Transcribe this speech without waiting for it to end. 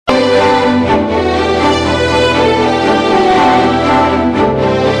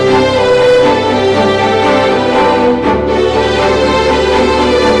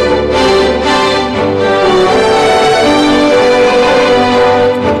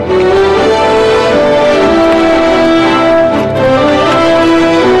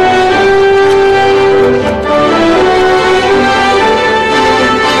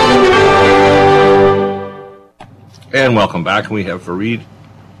And welcome back. We have Farid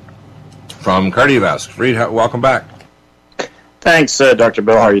from KardioVasc. Farid, welcome back. Thanks, Dr.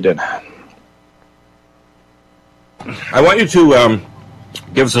 Bill. How are you doing? I want you to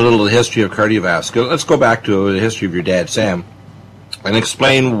give us a little history of KardioVasc. Let's go back to the history of your dad, Sam, and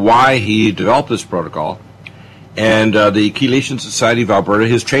explain why he developed this protocol. And the Chelation Society of Alberta,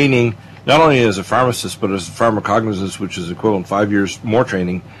 his training, not only as a pharmacist, but as a pharmacognizist, which is equivalent 5 years more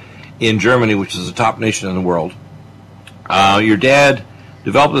training in Germany, which is the top nation in the world. Your dad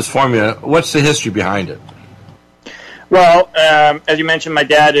developed this formula. What's the history behind it? Well, as you mentioned, my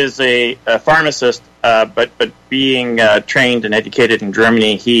dad is a pharmacist, but being trained and educated in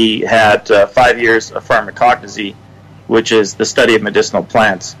Germany, he had 5 years of pharmacognosy, which is the study of medicinal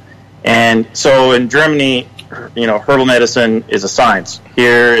plants. And so in Germany, herbal medicine is a science.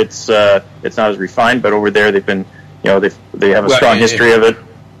 Here, it's not as refined, but over there, they've been, they have a strong history of it.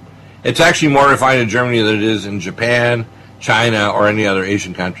 It's actually more refined in Germany than it is in Japan, China, or any other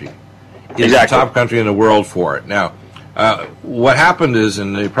Asian country. It's the top country in the world for it. Now, what happened is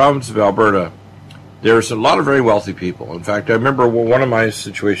in the province of Alberta, there's a lot of very wealthy people. In fact, I remember one of my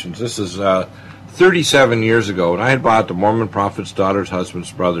situations. This is 37 years ago, and I had bought the Mormon Prophet's Daughter's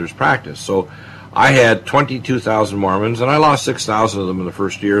Husband's Brother's practice. So I had 22,000 Mormons, and I lost 6,000 of them in the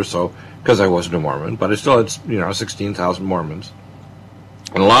first year or so because I wasn't a Mormon, but I still had 16,000 Mormons.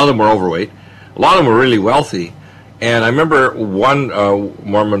 And a lot of them were overweight. A lot of them were really wealthy. And I remember one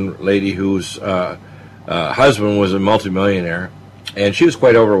Mormon lady whose husband was a multimillionaire, and she was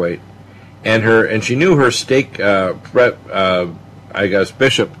quite overweight. And she knew her stake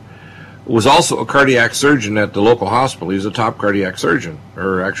bishop was also a cardiac surgeon at the local hospital. He was a top cardiac surgeon,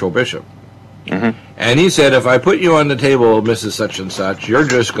 her actual bishop. Mm-hmm. And he said, if I put you on the table, Mrs. Such and Such, you're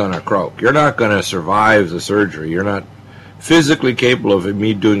just going to croak. You're not going to survive the surgery. You're not physically capable of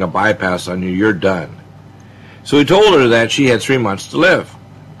me doing a bypass on you. You're done. So he told her that she had 3 months to live.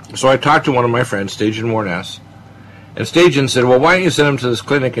 So I talked to one of my friends, Stajan Warness, and Stajan said, well, why don't you send him to this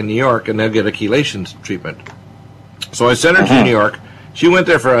clinic in New York and they'll get a chelation treatment. So I sent her to New York. She went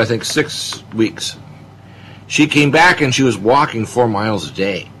there for, I think, 6 weeks. She came back and she was walking 4 miles a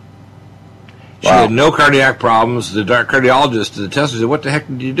day. She had no cardiac problems. The cardiologist did the test and said, what the heck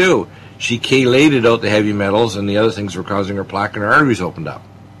did you do? She chelated out the heavy metals and the other things were causing her plaque and her arteries opened up.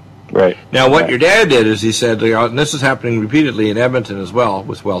 Right. Now, what your dad did is he said, and this is happening repeatedly in Edmonton as well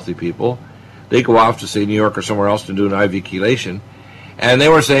with wealthy people. They go off to, say, New York or somewhere else to do an IV chelation. And they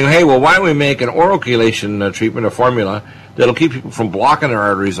were saying, hey, well, why don't we make an oral chelation treatment, a formula, that'll keep people from blocking their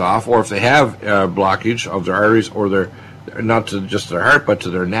arteries off, or if they have blockage of their arteries or their, not to just their heart, but to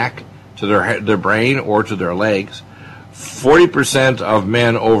their neck, to their brain, or to their legs. 40% of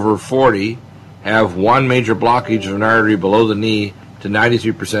men over 40 have one major blockage of an artery below the knee to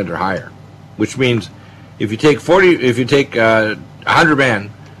 93% or higher, which means if you take 100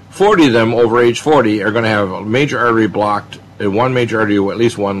 men, 40 of them over age 40 are going to have a major artery blocked in one major artery with at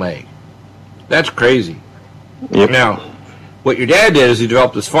least one leg. That's crazy. Yep. Now, what your dad did is he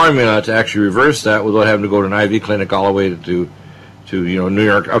developed this formula to actually reverse that without having to go to an IV clinic all the way to New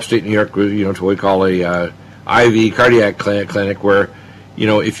York, upstate New York, to what we call a IV cardiac clinic where,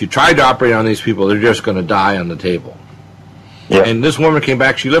 if you tried to operate on these people, they're just going to die on the table. Yeah. And this woman came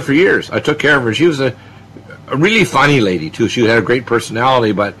back. She lived for years. I took care of her. She was a really funny lady, too. She had a great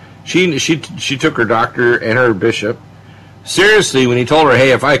personality, but she took her doctor and her bishop seriously when he told her,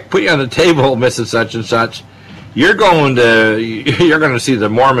 hey, if I put you on the table, Mrs. Such and Such, you're going to see the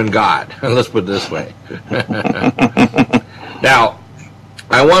Mormon God. Let's put it this way. Now,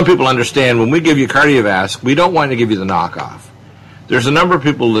 I want people to understand, when we give you KardioVasc, we don't want to give you the knockoff. There's a number of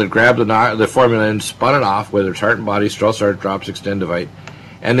people that grab the formula and spun it off, whether it's heart and body, Strauss heart drops, Extendivite,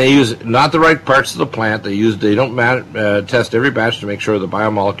 and they use not the right parts of the plant. They don't test every batch to make sure the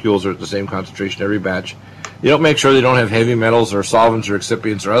biomolecules are at the same concentration every batch. They don't make sure they don't have heavy metals or solvents or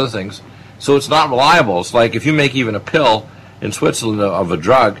excipients or other things. So it's not reliable. It's like if you make even a pill in Switzerland of a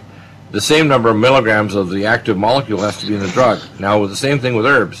drug, the same number of milligrams of the active molecule has to be in the drug. Now, with the same thing with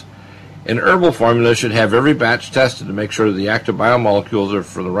herbs. An herbal formula should have every batch tested to make sure the active biomolecules are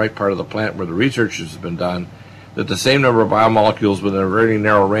for the right part of the plant where the research has been done, that the same number of biomolecules within a very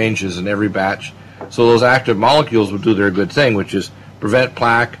narrow range is in every batch. So those active molecules will do their good thing, which is prevent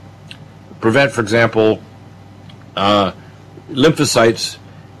plaque, prevent, for example, lymphocytes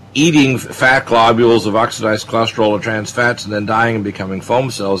eating fat globules of oxidized cholesterol or trans fats and then dying and becoming foam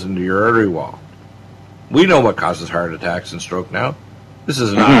cells into your artery wall. We know what causes heart attacks and stroke now. This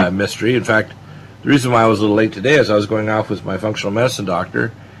is not a mystery. In fact, the reason why I was a little late today is I was going off with my functional medicine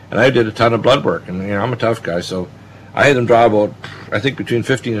doctor, and I did a ton of blood work. And I'm a tough guy, so I had them draw about, I think, between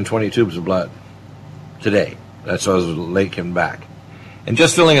 15 and 20 tubes of blood today. That's why I was late coming back. And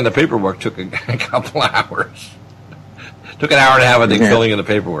just filling in the paperwork took a couple hours. Took an hour and a half, I think, filling in the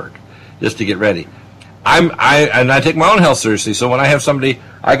paperwork just to get ready. I take my own health seriously. So when I have somebody,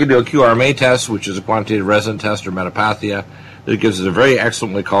 I can do a QRMA test, which is a quantitative resonance test or metapathia, that gives us a very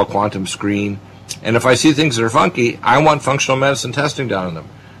excellently called quantum screen. And if I see things that are funky, I want functional medicine testing done on them.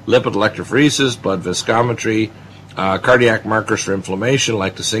 Lipid electrophoresis, blood viscometry, cardiac markers for inflammation,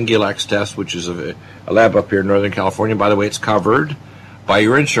 like the singlet test, which is a lab up here in Northern California. By the way, it's covered by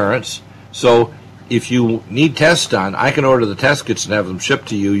your insurance. So if you need tests done, I can order the test kits and have them shipped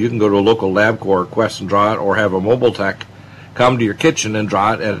to you. You can go to a local LabCorp request and draw it, or have a mobile tech come to your kitchen and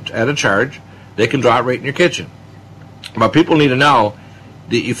draw it at a charge. They can draw it right in your kitchen. But people need to know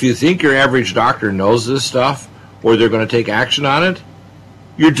that if you think your average doctor knows this stuff or they're going to take action on it,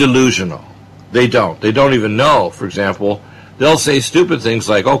 you're delusional. They don't. They don't even know. For example, they'll say stupid things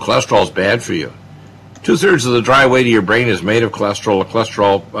like, oh, cholesterol is bad for you. 2/3 of the dry weight of your brain is made of cholesterol or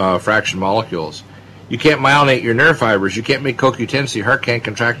cholesterol fraction molecules. You can't myelinate your nerve fibers. You can't make CoQ10 so your heart can't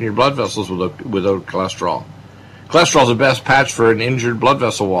contract in your blood vessels without cholesterol. Cholesterol is the best patch for an injured blood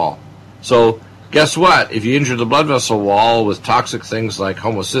vessel wall. So guess what? If you injure the blood vessel wall with toxic things like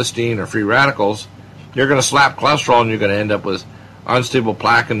homocysteine or free radicals, you're going to slap cholesterol and you're going to end up with unstable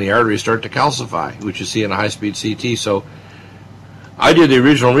plaque in the arteries start to calcify, which you see in a high-speed CT. So I did the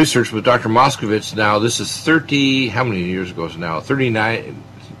original research with Dr. Moskowitz. Now, this is 30, how many years ago is it now? 39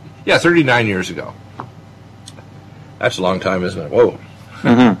 years ago. That's a long time, isn't it? Whoa.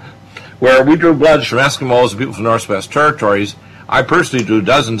 Mm-hmm. Where we drew bloods from Eskimos and people from Northwest Territories. I personally drew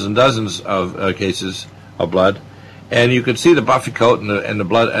dozens and dozens of cases of blood, and you could see the buffy coat and the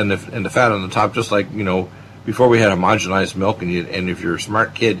blood and the fat on the top, just like, you know, before we had homogenized milk. And if you're a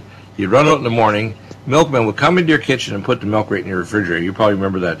smart kid, you'd run out in the morning. Milkmen would come into your kitchen and put the milk right in your refrigerator. You probably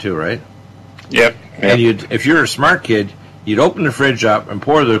remember that too, right? Yep. And if you're a smart kid, you'd open the fridge up and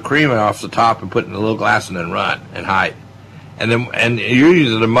pour the cream off the top and put it in a little glass and then run and hide. And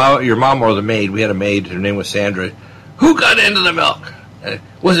usually your mom or the maid, we had a maid, her name was Sandra, who got into the milk?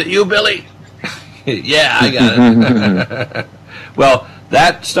 Was it you, Billy? Yeah, I got it. Well,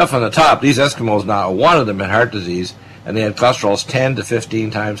 that stuff on the top, these Eskimos, not one of them had heart disease, and they had cholesterols 10 to 15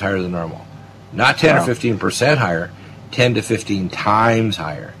 times higher than normal. Not 10 or 15% higher, 10 to 15 times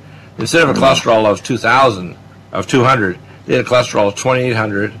higher. Instead of a cholesterol of 200, they had a cholesterol of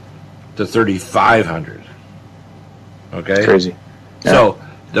 2,800 to 3,500. Okay? Crazy. Yeah. So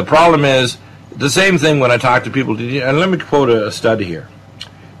the problem is the same thing when I talk to people. And let me quote a study here.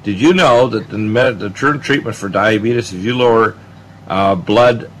 Did you know that the treatment for diabetes, if you lower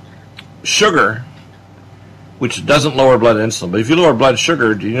blood sugar, which doesn't lower blood insulin, but if you lower blood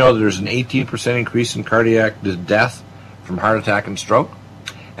sugar, do you know that there's an 18% increase in cardiac death from heart attack and stroke?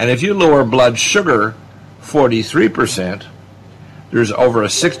 And if you lower blood sugar 43%, there's over a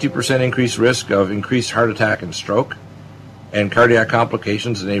 60% increased risk of increased heart attack and stroke and cardiac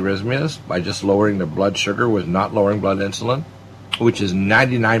complications and arrhythmias by just lowering the blood sugar with not lowering blood insulin, which is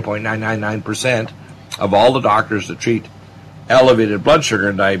 99.999% of all the doctors that treat elevated blood sugar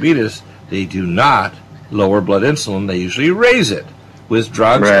and diabetes. They do not lower blood insulin. They usually raise it with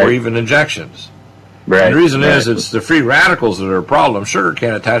drugs or even injections. Right. And the reason is it's the free radicals that are a problem. Sugar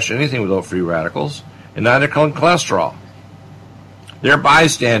can't attach to anything without free radicals, and neither can cholesterol. They're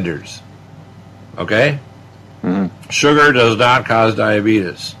bystanders. Okay? Mm-hmm. Sugar does not cause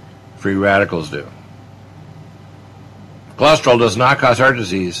diabetes. Free radicals do. Cholesterol does not cause heart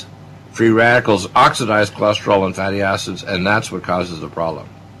disease. Free radicals oxidize cholesterol and fatty acids, and that's what causes the problem.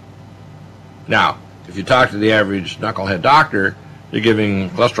 Now, if you talk to the average knucklehead doctor, they're giving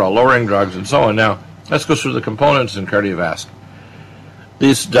cholesterol-lowering drugs and so on. Now, let's go through the components in KardioVasc.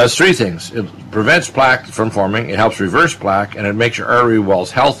 This does three things. It prevents plaque from forming, it helps reverse plaque, and it makes your artery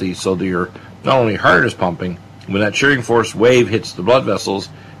walls healthy so that your not only heart is pumping, when that shearing force wave hits the blood vessels,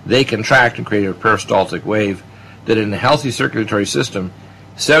 they contract and create a peristaltic wave that in a healthy circulatory system,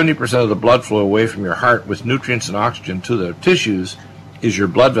 70% of the blood flow away from your heart with nutrients and oxygen to the tissues is your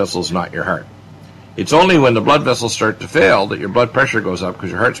blood vessels, not your heart. It's only when the blood vessels start to fail that your blood pressure goes up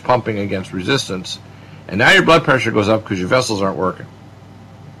because your heart's pumping against resistance, and now your blood pressure goes up because your vessels aren't working.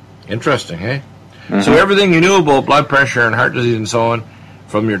 Interesting, hey? Mm-hmm. So everything you knew about blood pressure and heart disease and so on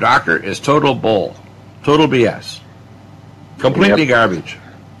from your doctor is total bull, total BS, completely garbage.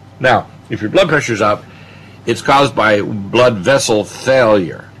 Now, if your blood pressure's up, it's caused by blood vessel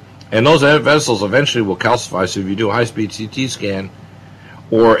failure, and those vessels eventually will calcify. So if you do a high-speed CT scan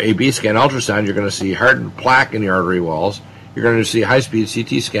or a B-scan ultrasound, you're going to see hardened plaque in the artery walls. You're going to see a high-speed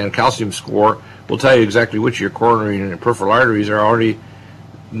CT scan calcium score will tell you exactly which of your coronary and peripheral arteries are already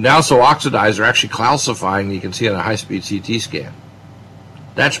now so oxidized they're actually calcifying. You can see on a high-speed CT scan.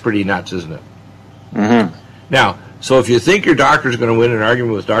 That's pretty nuts, isn't it? Mm-hmm. Now, so if you think your doctor's going to win an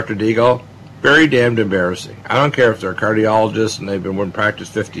argument with Dr. Deagle, very damned embarrassing. I don't care if they're a cardiologist and they've been in practice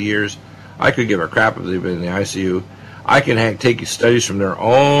 50 years. I could give a crap if they've been in the ICU. I can take studies from their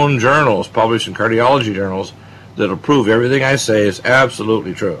own journals, published in cardiology journals, that'll prove everything I say is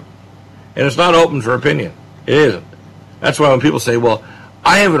absolutely true. And it's not open for opinion. It isn't. That's why when people say, well,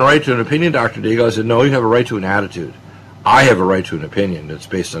 I have a right to an opinion, Dr. Deagle, I said, no, you have a right to an attitude. I have a right to an opinion that's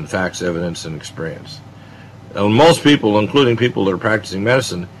based on facts, evidence, and experience. And most people, including people that are practicing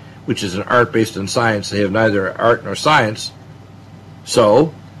medicine, which is an art based on science, they have neither art nor science.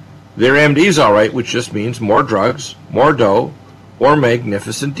 So, their MD's all right, which just means more drugs, more dough, or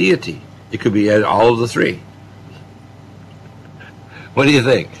magnificent deity. It could be all of the three. What do you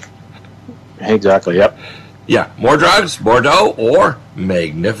think? Exactly, yep. Yeah, more drugs, more dough, or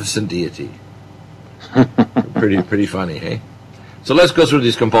magnificent deity. Pretty funny, hey? So let's go through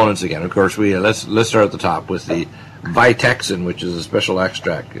these components again. Of course, let's start at the top with the Vitexin, which is a special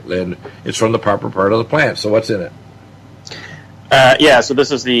extract, and it's from the proper part of the plant. So what's in it? So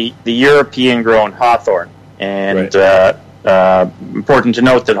this is the European-grown hawthorn, and right. Important to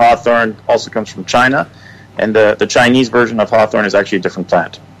note that hawthorn also comes from China, and the Chinese version of hawthorn is actually a different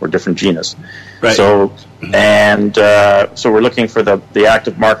plant or different genus. Right. So we're looking for the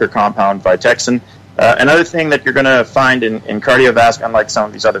active marker compound Vitexin. Another thing that you're going to find in KardioVasc, unlike some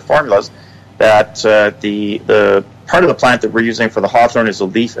of these other formulas, that the part of the plant that we're using for the hawthorn is the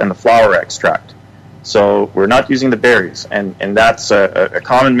leaf and the flower extract. So we're not using the berries, and that's a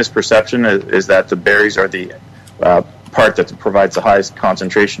common misperception is that the berries are the part that provides the highest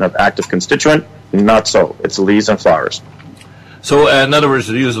concentration of active constituent. Not so. It's the leaves and flowers. So in other words,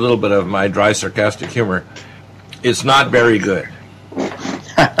 to use a little bit of my dry sarcastic humor, it's not very good.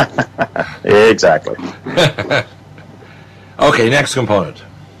 Exactly. Okay, next component.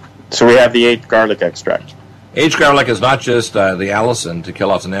 So we have the aged garlic extract. Aged garlic is not just the allicin to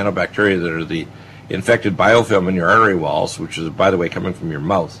kill off the nanobacteria that are the infected biofilm in your artery walls, which is, by the way, coming from your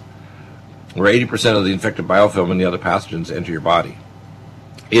mouth, where 80% of the infected biofilm and the other pathogens enter your body.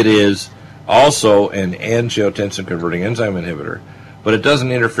 It is also an angiotensin-converting enzyme inhibitor, but it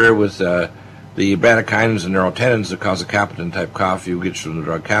doesn't interfere with the bradykinin and neurotenins that cause a Capitan-type cough you get from the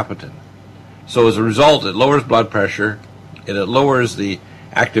drug Capitan. So as a result, it lowers blood pressure, and it lowers the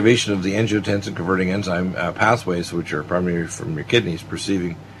activation of the angiotensin-converting enzyme pathways, which are primarily from your kidneys,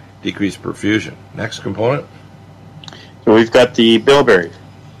 perceiving decreased perfusion. Next component. So we've got the bilberry.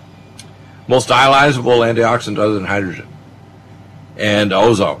 Most dialyzable antioxidant other than hydrogen and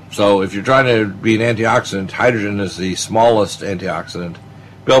ozone. So if you're trying to be an antioxidant, hydrogen is the smallest antioxidant.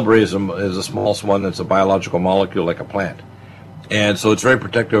 Bilberry is the smallest one that's a biological molecule like a plant. And so it's very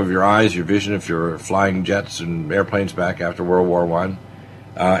protective of your eyes, your vision if you're flying jets and airplanes back after World War I.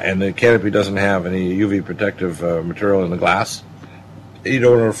 And the canopy doesn't have any UV protective material in the glass. You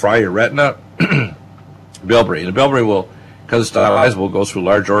don't want to fry your retina. Bilberry. And the bilberry will, because it's dialyzable, go through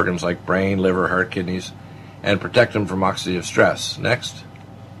large organs like brain, liver, heart, kidneys, and protect them from oxidative stress. Next.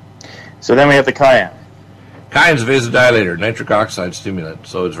 So then we have the cayenne. Cayenne is a vasodilator, nitric oxide stimulant,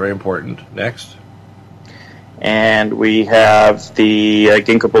 so it's very important. Next. And we have the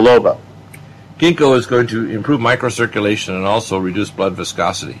ginkgo biloba. Ginkgo is going to improve microcirculation and also reduce blood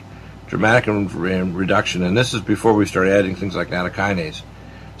viscosity. Dramatic reduction, and this is before we start adding things like nattokinase.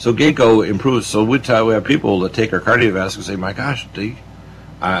 So ginkgo improves. So we have people that take our KardioVasc and say, my gosh,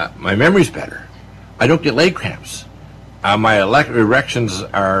 my memory's better. I don't get leg cramps. My erections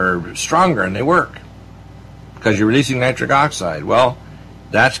are stronger and they work because you're releasing nitric oxide. Well,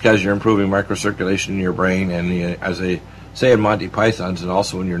 that's because you're improving microcirculation in your brain and, as they say in Monty Python's, and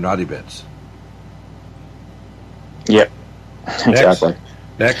also in your naughty bits. Yep, exactly.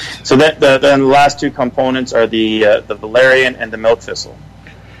 Next. So then the last two components are the valerian and the milk thistle.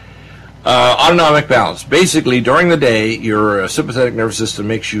 Autonomic balance. Basically, during the day, your sympathetic nervous system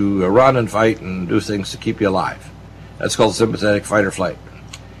makes you run and fight and do things to keep you alive. That's called sympathetic fight or flight.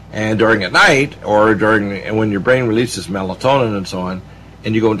 And during at night, or when your brain releases melatonin and so on,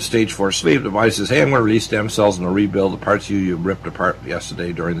 and you go into stage 4 sleep, the body says, hey, I'm going to release stem cells and rebuild the parts of you ripped apart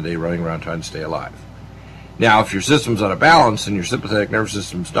yesterday during the day running around trying to stay alive. Now, if your system's out of balance and your sympathetic nervous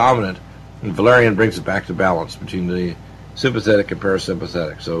system's dominant, valerian brings it back to balance between the sympathetic and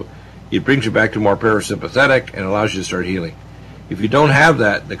parasympathetic. So it brings you back to more parasympathetic and allows you to start healing. If you don't have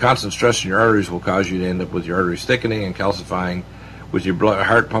that, the constant stress in your arteries will cause you to end up with your arteries thickening and calcifying, with your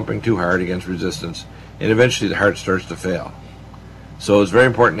heart pumping too hard against resistance, and eventually the heart starts to fail. So it's very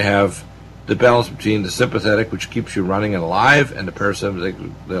important to have the balance between the sympathetic, which keeps you running and alive, and the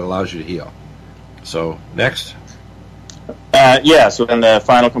parasympathetic that allows you to heal. So, next. So then the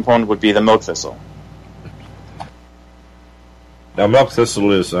final component would be the milk thistle. Now, milk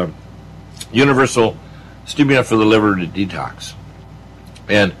thistle is universal stimulant for the liver to detox.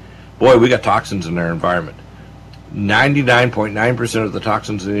 And, boy, we got toxins in our environment. 99.9% of the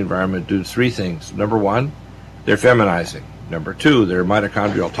toxins in the environment do three things. Number one, they're feminizing. Number two, they're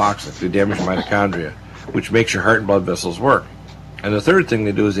mitochondrial toxic. They damage mitochondria, which makes your heart and blood vessels work. And the third thing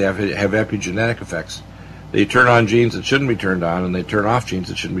they do is they have epigenetic effects. They turn on genes that shouldn't be turned on, and they turn off genes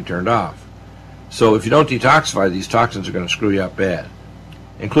that shouldn't be turned off. So if you don't detoxify, these toxins are going to screw you up bad,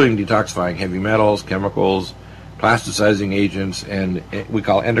 including detoxifying heavy metals, chemicals, plasticizing agents, and we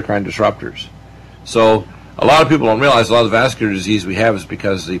call endocrine disruptors. So a lot of people don't realize a lot of the vascular disease we have is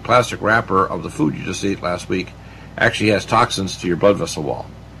because the plastic wrapper of the food you just ate last week actually has toxins to your blood vessel wall.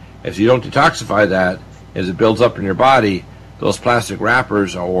 If you don't detoxify that, as it builds up in your body, those plastic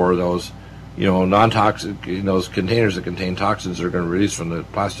wrappers or those non-toxic, those containers that contain toxins are going to release from the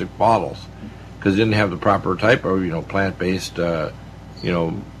plastic bottles because it didn't have the proper type of plant-based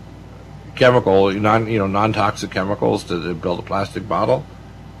chemical, non-toxic chemicals to build a plastic bottle.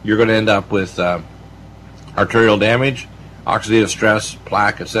 You're going to end up with arterial damage, oxidative stress,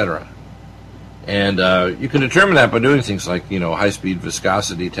 plaque, etc. And you can determine that by doing things like high-speed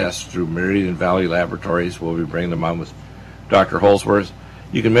viscosity tests through Meridian Valley Laboratories. We'll be bringing them on with Dr. Holsworth.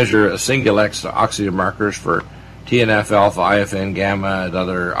 You can measure a singlet oxidative markers for TNF alpha, IFN gamma, and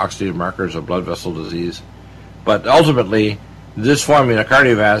other oxidative markers of blood vessel disease. But ultimately, this formula,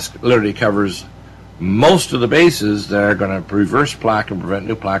 KardioVasc, literally covers most of the bases that are going to reverse plaque and prevent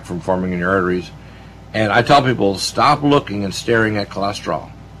new plaque from forming in your arteries. And I tell people, stop looking and staring at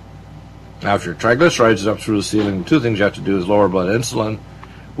cholesterol. Now, if your triglycerides is up through the ceiling, two things you have to do is lower blood insulin,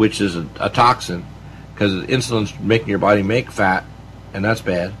 which is a toxin, because insulin's making your body make fat, and that's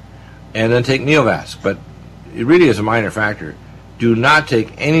bad, and then take NeoVasc. But it really is a minor factor. Do not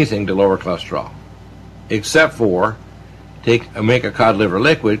take anything to lower cholesterol, except for take omega cod liver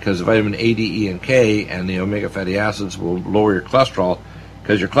liquid, because the vitamin A, D, E, and K and the omega fatty acids will lower your cholesterol,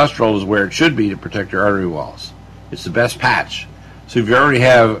 because your cholesterol is where it should be to protect your artery walls. It's the best patch. So if you already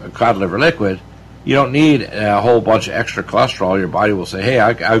have a cod liver liquid, you don't need a whole bunch of extra cholesterol. Your body will say, hey,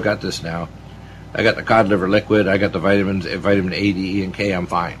 I've got this now. I got the cod liver liquid, I got the vitamin A, D, E, and K, I'm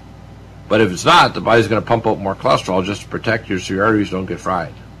fine. But if it's not, the body's going to pump out more cholesterol just to protect you so your arteries don't get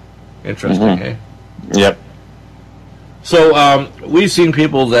fried. Interesting, eh? Yep. So we've seen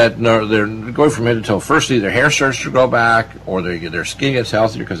people that they're going from head to toe. Firstly, their hair starts to grow back, or their skin gets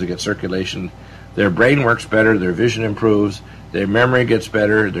healthier because they get circulation. Their brain works better, their vision improves, their memory gets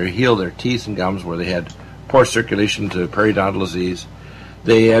better, they heal their teeth and gums where they had poor circulation to periodontal disease.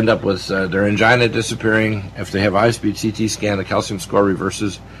 They end up with their angina disappearing. If they have a high-speed CT scan, the calcium score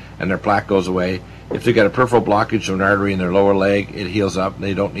reverses and their plaque goes away. If they got a peripheral blockage of an artery in their lower leg, it heals up and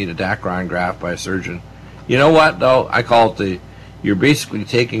they don't need a Dacron graft by a surgeon. You know what, though? I call it you're basically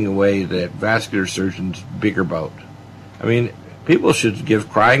taking away that vascular surgeon's bigger boat. I mean, people should give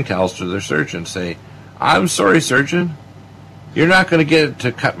crying towels to their surgeon. Say, I'm sorry, surgeon. You're not going to get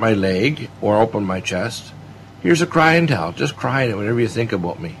to cut my leg or open my chest. Here's a crying towel. Just cry in it whenever you think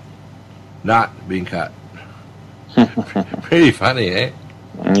about me. Not being cut. Pretty funny, eh?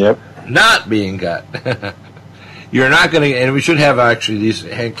 Yep. Not being cut. You're not going to, and we should have actually, these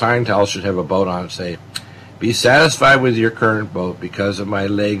crying towels should have a boat on it, say, be satisfied with your current boat because of my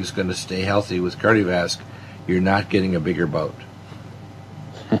legs going to stay healthy with KardioVasc. You're not getting a bigger boat.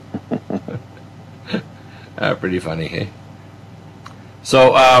 Pretty funny, eh?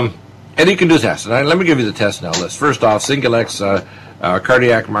 So, and you can do tests. And let me give you the test now list. First off, Singlet's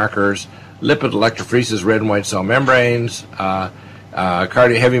cardiac markers, lipid electrophoresis, red and white cell membranes,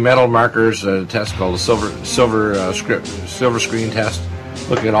 heavy metal markers, a test called the silver screen test,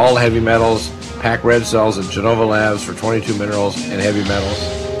 looking at all the heavy metals, pack red cells at Genova Labs for 22 minerals and heavy metals.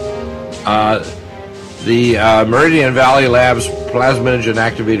 The Meridian Valley Labs plasminogen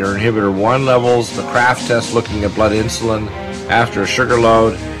activator inhibitor 1 levels, the Kraft test looking at blood insulin after a sugar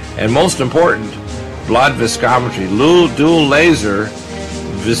load, and most important, blood viscometry, dual laser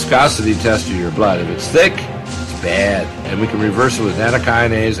viscosity test of your blood. If it's thick, it's bad, and we can reverse it with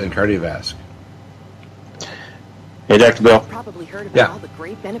nattokinase and KardioVasc. Hey, Dr. Bill. Probably heard about all the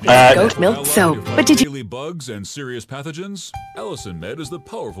great benefits of goat milk soap, but did you daily bugs and serious pathogens? Allicin Med is the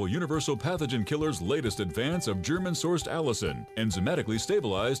powerful universal pathogen killer's latest advance of German-sourced allicin, enzymatically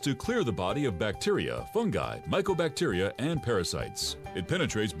stabilized to clear the body of bacteria, fungi, mycobacteria, and parasites. It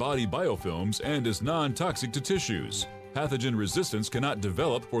penetrates body biofilms and is non-toxic to tissues. Pathogen resistance cannot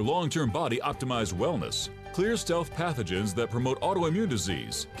develop for long-term body-optimized wellness. Clear stealth pathogens that promote autoimmune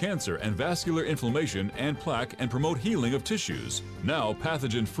disease, cancer, and vascular inflammation and plaque and promote healing of tissues. Now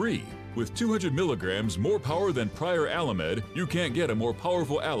pathogen-free. With 200 milligrams more power than prior Alamed, you can't get a more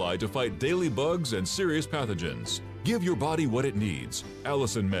powerful ally to fight daily bugs and serious pathogens. Give your body what it needs.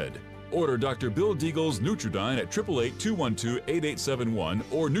 Allison Med. Order Dr. Bill Deagle's Nutridyne at 888-212-8871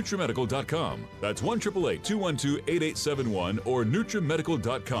 or NutriMedical.com. That's 1-888-212-8871 or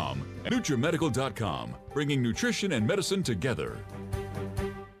NutriMedical.com. NutriMedical.com, bringing nutrition and medicine together.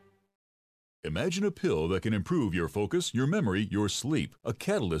 Imagine a pill that can improve your focus, your memory, your sleep, a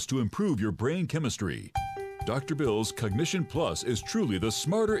catalyst to improve your brain chemistry. Dr. Bill's Cognition Plus is truly the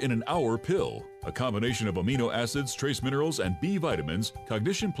smarter in an hour pill. A combination of amino acids, trace minerals, and B vitamins,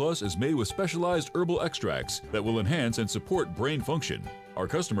 Cognition Plus is made with specialized herbal extracts that will enhance and support brain function. Our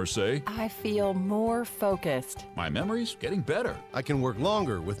customers say, I feel more focused. My memory's getting better. I can work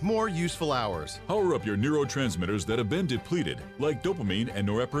longer with more useful hours. Power up your neurotransmitters that have been depleted, like dopamine and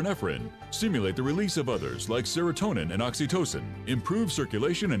norepinephrine. Stimulate the release of others, like serotonin and oxytocin. Improve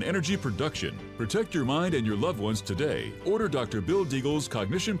circulation and energy production. Protect your mind and your loved ones today. Order Dr. Bill Deagle's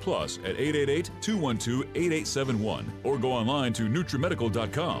Cognition Plus at 888-212-8871 or go online to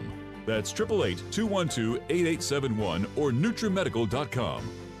NutriMedical.com. That's 888-212-8871 or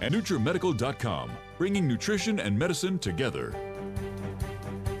NutriMedical.com. And NutriMedical.com, bringing nutrition and medicine together.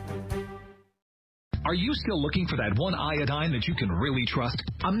 Are you still looking for that one iodine that you can really trust?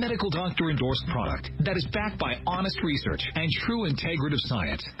 A medical doctor endorsed product that is backed by honest research and true integrative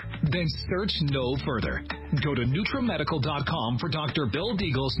science? Then search no further. Go to NutriMedical.com for Dr. Bill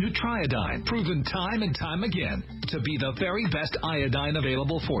Deagle's Nutriodine, proven time and time again to be the very best iodine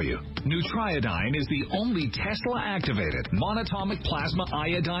available for you. Nutriodine is the only Tesla-activated monatomic plasma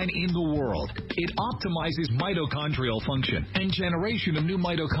iodine in the world. It optimizes mitochondrial function and generation of new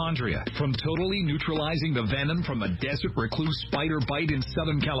mitochondria, from totally neutralizing the venom from a desert recluse spider bite in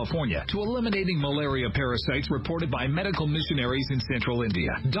Southern California to eliminating malaria parasites reported by medical missionaries in Central India.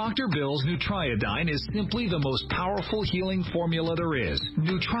 Dr. Bill's Nutriodine is simply the most powerful healing formula there is.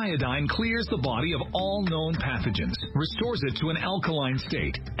 Nutriodine clears the body of all known pathogens, restores it to an alkaline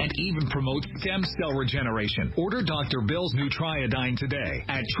state, and even promotes stem cell regeneration. Order Dr. Bill's Nutriodine today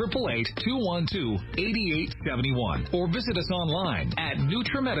at 888-212-8871 or visit us online at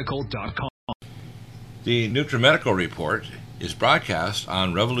NutriMedical.com. The NutriMedical Report is broadcast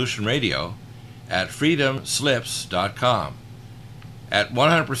on Revolution Radio at freedomslips.com. At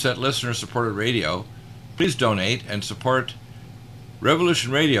 100% listener-supported radio, please donate and support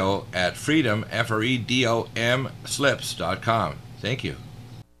Revolution Radio at freedom, FREDOM, slips.com. Thank you.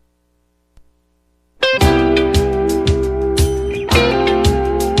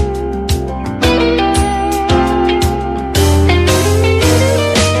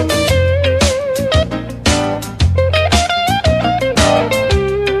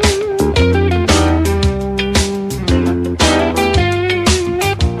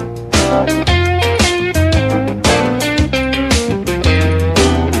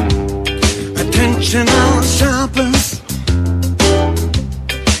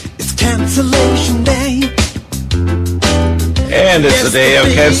 And it's the day of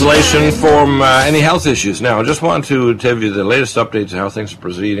cancellation from any health issues. Now, I just want to tell you the latest updates on how things are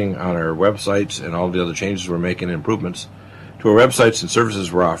proceeding on our websites and all the other changes we're making, improvements to our websites and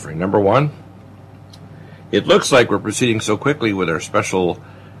services we're offering. Number one, it looks like we're proceeding so quickly with our special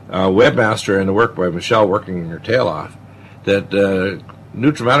webmaster and the work by Michelle working her tail off that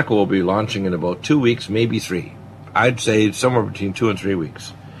NutriMedical will be launching in about 2 weeks, maybe 3. I'd say somewhere between 2 and 3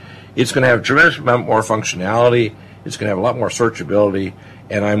 weeks. It's going to have a tremendous amount more functionality. It's going to have a lot more searchability,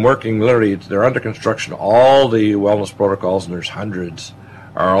 and I'm working literally, they're under construction, all the wellness protocols, and there's hundreds,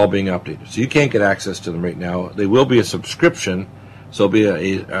 are all being updated. So you can't get access to them right now. They will be a subscription, so it'll be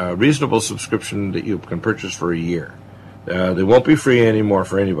a reasonable subscription that you can purchase for a year. They won't be free anymore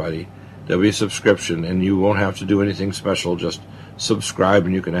for anybody. There'll be a subscription, and you won't have to do anything special, just subscribe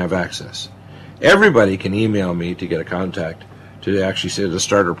and you can have access. Everybody can email me to get a contact to actually say the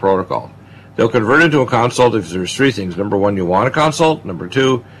starter protocol. They'll convert into a consult if there's 3 things. Number 1, you want a consult. Number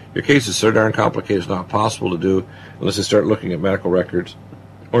 2, your case is so darn complicated it's not possible to do unless you start looking at medical records.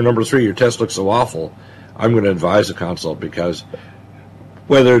 Or number 3, your test looks so awful, I'm going to advise a consult, because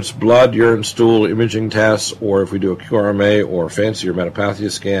whether it's blood, urine, stool, imaging tests, or if we do a QRMA or fancier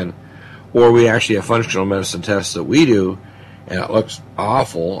metapathia scan, or we actually have functional medicine tests that we do, and it looks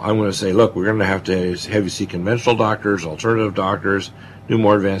awful, I'm going to say, look, we're going to have you see conventional doctors, alternative doctors, do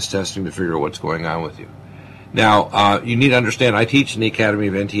more advanced testing to figure out what's going on with you. Now, you need to understand, I teach in the Academy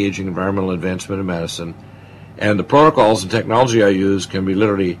of Anti-Aging Environmental Advancement in Medicine, And the protocols and technology I use can be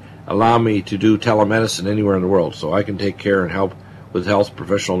literally allow me to do telemedicine anywhere in the world. So I can take care and help with health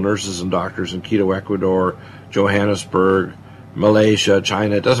professional nurses and doctors in Quito, Ecuador, Johannesburg, Malaysia,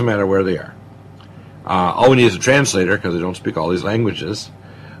 China. It doesn't matter where they are. All we need is a translator because they don't speak all these languages.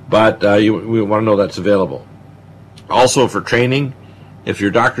 But we want to know that's available. Also for training, if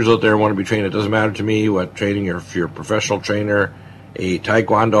your doctors out there want to be trained, it doesn't matter to me what training, if you're a professional trainer, a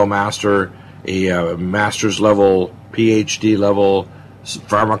Taekwondo master, a master's level, PhD level,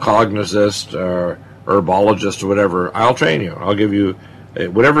 pharmacologist, herbologist, or whatever, I'll train you. I'll give you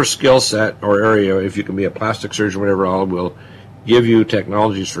whatever skill set or area. If you can be a plastic surgeon, whatever, I will give you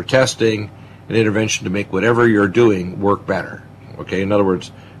technologies for testing and intervention to make whatever you're doing work better. Okay, in other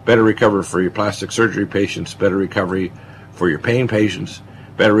words, better recovery for your plastic surgery patients, better recovery for your pain patients,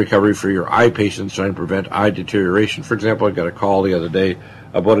 better recovery for your eye patients, trying to prevent eye deterioration. For example, I got a call the other day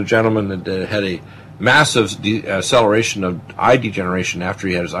about a gentleman that had a massive acceleration of eye degeneration after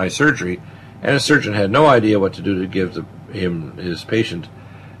he had his eye surgery, and his surgeon had no idea what to do to give his patient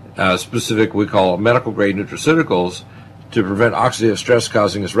specific, we call medical grade nutraceuticals to prevent oxidative stress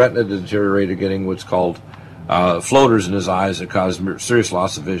causing his retina to deteriorate or getting what's called floaters in his eyes that cause serious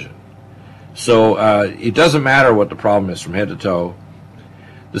loss of vision. So it doesn't matter what the problem is from head to toe.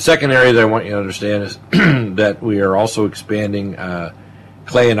 The second area that I want you to understand is that we are also expanding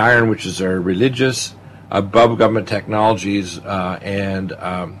clay and iron, which is our religious, above government technologies, and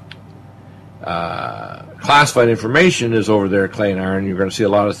classified information is over there, clay and iron. You're going to see a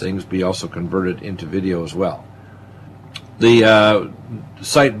lot of things be also converted into video as well. The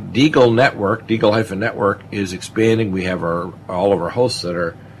site Deagle Network, Deagle-Network, is expanding. We have all of our hosts that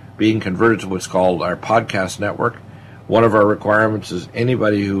are being converted to what's called our podcast network. One of our requirements is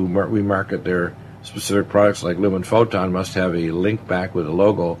anybody who we market their specific products like Lumen Photon must have a link back with a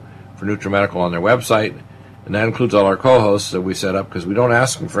logo for NutriMedical on their website, and that includes all our co-hosts that we set up because we don't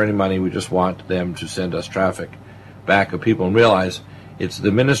ask them for any money. We just want them to send us traffic back of people and realize it's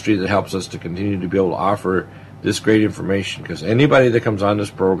the ministry that helps us to continue to be able to offer this great information, because anybody that comes on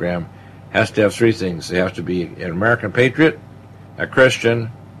this program has to have three things. They have to be an American patriot, a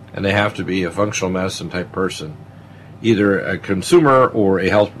Christian, and they have to be a functional medicine type person, either a consumer or a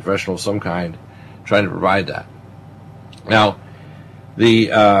health professional of some kind, trying to provide that. Now, the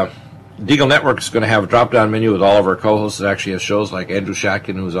Deagle Network is going to have a drop-down menu with all of our co-hosts that actually have shows like Andrew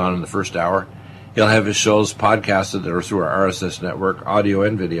Shatkin, who's on in the first hour. He'll have his shows podcasted that are through our RSS network, audio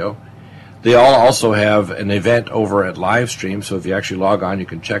and video. They all also have an event over at Livestream, so if you actually log on, you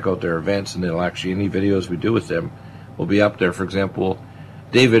can check out their events, and they'll actually, any videos we do with them will be up there. For example,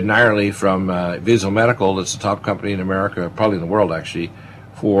 David Nierly from VasoMedical, that's the top company in America, probably in the world actually,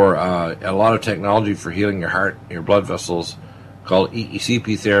 for a lot of technology for healing your heart, your blood vessels, called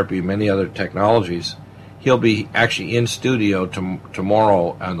ECP therapy, many other technologies. He'll be actually in studio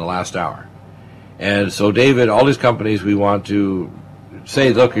tomorrow on the last hour. And so, David, all these companies, we want to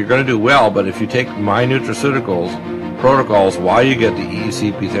say, look, you're going to do well, but if you take my nutraceuticals protocols while you get the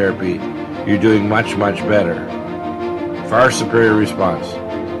ECP therapy, you're doing much, much better. Far superior response.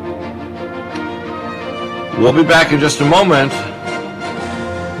 We'll be back in just a moment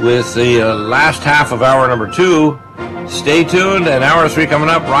with the last half of hour number 2. Stay tuned, and hour 3 coming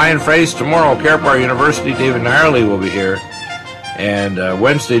up. Ryan Frace tomorrow, Carepar University. David Nierly will be here. And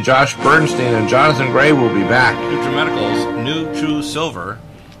Wednesday, Josh Bernstein and Jonathan Gray will be back. NutriMedical's New True Silver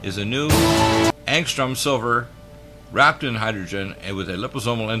is a new angstrom silver wrapped in hydrogen and with a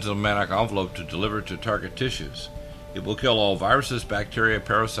liposomal enzymatic envelope to deliver to target tissues. It will kill all viruses, bacteria,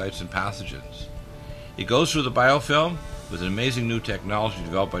 parasites, and pathogens. It goes through the biofilm with an amazing new technology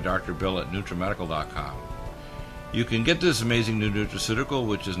developed by Dr. Bill at NutriMedical.com. You can get this amazing new nutraceutical,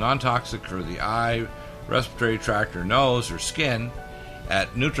 which is non-toxic for the eye, respiratory tract, or nose, or skin,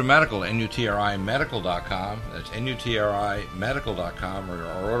 at NutriMedical, NutriMedical.com. That's NutriMedical.com, or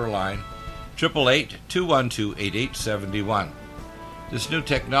our order line, 888-212-8871. This new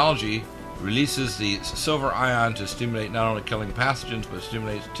technology releases the silver ion to stimulate not only killing pathogens, but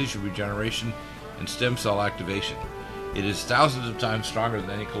stimulates tissue regeneration and stem cell activation. It is thousands of times stronger than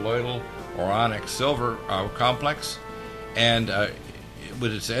any colloidal or onyx silver complex, and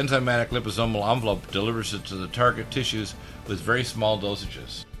with its enzymatic liposomal envelope, delivers it to the target tissues with very small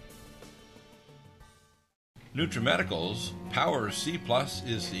dosages. NutriMedical's Power C Plus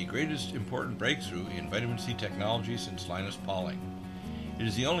is the greatest important breakthrough in vitamin C technology since Linus Pauling. It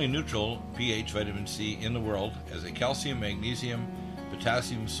is the only neutral pH vitamin C in the world as a calcium, magnesium,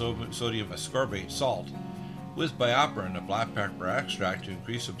 potassium, sodium ascorbate salt with bioperin, a black pepper extract, to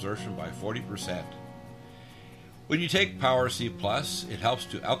increase absorption by 40%. When you take Power C Plus, it helps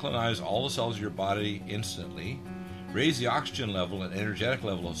to alkalinize all the cells of your body instantly, raise the oxygen level and energetic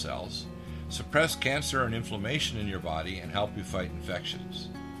level of cells, suppress cancer and inflammation in your body, and help you fight infections.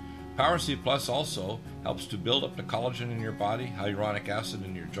 Power C Plus also helps to build up the collagen in your body, hyaluronic acid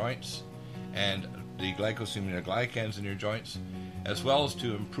in your joints, and the glycosaminoglycans in your joints, as well as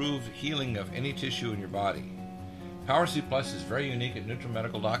to improve healing of any tissue in your body. Power C Plus is very unique at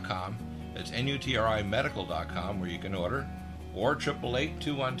NutriMedical.com. It's NutriMedical.com where you can order, or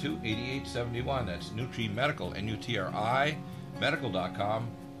 888-212-8871. That's NutriMedical, N-U-T-R-I, medical.com.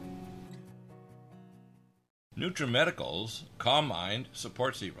 NutriMedical's Calm Mind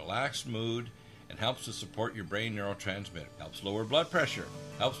supports a relaxed mood and helps to support your brain neurotransmitter, helps lower blood pressure,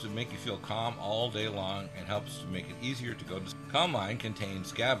 helps to make you feel calm all day long, and helps to make it easier to go to sleep. Calm Mind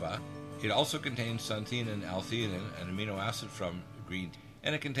contains GABA. It also contains xanthine and L-theanine, an amino acid from green tea.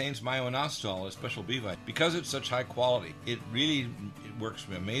 And it contains myo-inositol, a special B vitamin. Because it's such high quality, it works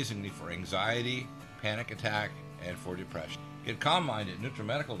amazingly for anxiety, panic attack, and for depression. Get Calm Mind at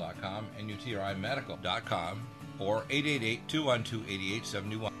NutriMedical.com, NutriMedical.com, or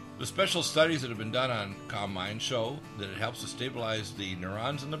 888-212-8871. The special studies that have been done on Calm Mind show that it helps to stabilize the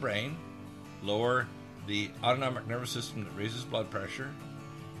neurons in the brain, lower the autonomic nervous system that raises blood pressure,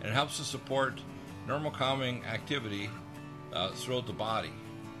 and it helps to support normal calming activity throughout the body.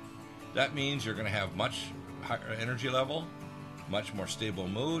 That means you're going to have much higher energy level, much more stable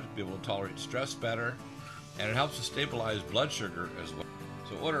mood, be able to tolerate stress better, and it helps to stabilize blood sugar as well.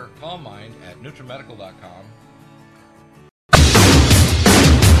 So order Calm Mind at NutriMedical.com.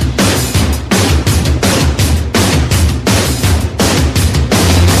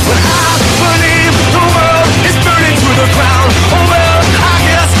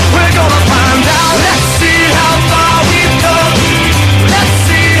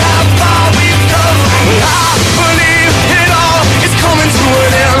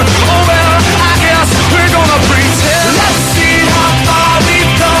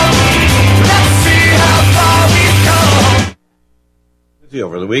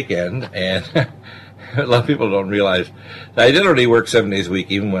 Over the weekend, and a lot of people don't realize that I generally work 7 days a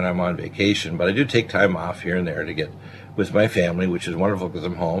week even when I'm on vacation, but I do take time off here and there to get with my family, which is wonderful because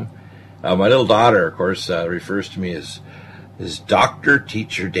I'm home. My little daughter, of course, refers to me as Dr.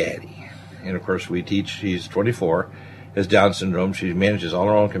 Teacher Daddy, and of course we teach. She's 24, has Down syndrome. She manages all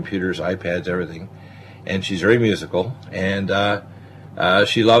her own computers, iPads, everything, and she's very musical, and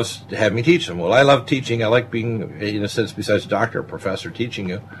she loves to have me teach them. Well, I love teaching. I like being, in a sense, besides a doctor, a professor teaching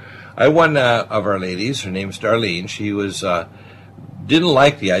you. I one of our ladies, her name's Darlene. She was didn't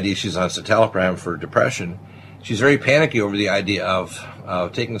like the idea she's on citalopram for depression. She's very panicky over the idea of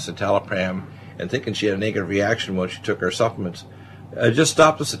taking the citalopram and thinking she had a negative reaction when she took her supplements. Just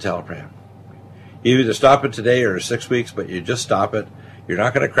stop the citalopram. You either stop it today or 6 weeks, but you just stop it. You're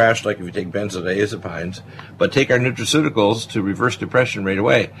not going to crash like if you take benzodiazepines, but take our nutraceuticals to reverse depression right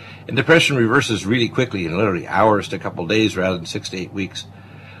away. And depression reverses really quickly, in literally hours to a couple of days rather than 6 to 8 weeks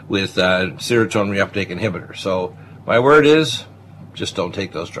with serotonin reuptake inhibitor. So my word is, just don't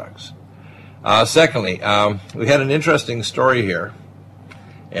take those drugs. Secondly, we had an interesting story here,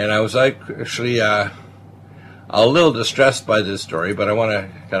 and I was actually a little distressed by this story, but I want to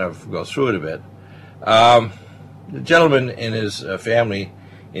kind of go through it a bit. The gentleman and his family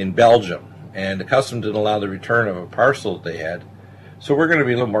in Belgium, and the custom didn't allow the return of a parcel that they had. So we're going to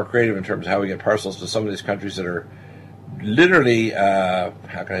be a little more creative in terms of how we get parcels to some of these countries that are literally, how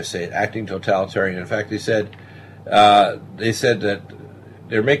can I say it, acting totalitarian. In fact, they said that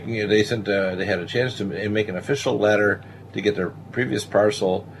they're making. They had a chance to make an official letter to get their previous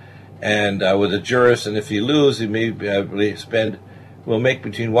parcel, and with a jurist, and if you lose, you may will make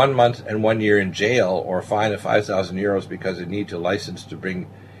between 1 month and 1 year in jail or a fine of 5,000 euros because they need to license to bring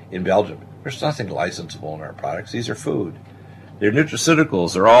in Belgium. There's nothing licensable in our products. These are food. They're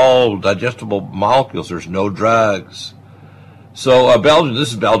nutraceuticals. They're all digestible molecules. There's no drugs. So Belgium,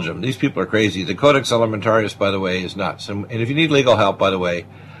 this is Belgium. These people are crazy. The Codex Alimentarius, by the way, is nuts. And if you need legal help, by the way,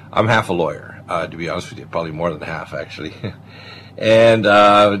 I'm half a lawyer, to be honest with you. Probably more than half, actually. And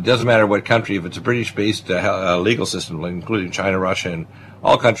it doesn't matter what country. If it's a British-based legal system, including China, Russia, and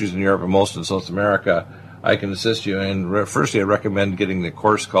all countries in Europe and most in South America, I can assist you. And firstly, I recommend getting the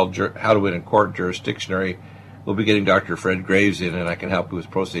course called How to Win in Court Jurisdictionary. We'll be getting Dr. Fred Graves in, and I can help you with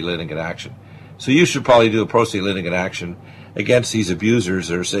pro se litigant action. So you should probably do a pro se litigant action against these abusers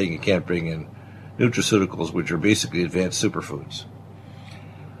that are saying you can't bring in nutraceuticals, which are basically advanced superfoods.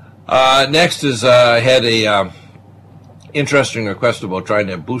 Next is I had a interesting request about trying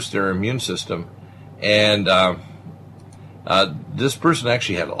to boost their immune system, and This person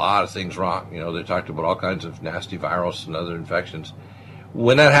actually had a lot of things wrong. They talked about all kinds of nasty virus and other infections.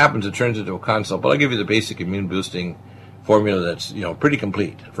 When that happens, it turns into a consult. But I'll give you the basic immune boosting formula that's pretty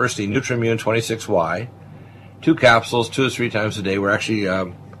complete. Firstly, NutriMune 26Y, 2 capsules, 2 to 3 times a day. We're actually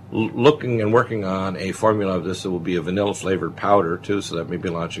looking and working on a formula of this that will be a vanilla flavored powder too, so that may be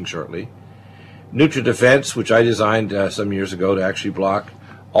launching shortly. NutriDefense, which I designed some years ago to actually block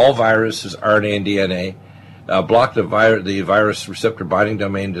all viruses, RNA and DNA, block the virus receptor binding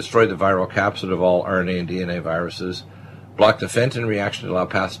domain, destroy the viral capsid of all RNA and DNA viruses, block the Fenton reaction to allow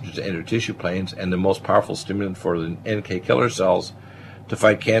pathogens to enter tissue planes, and the most powerful stimulant for the NK killer cells to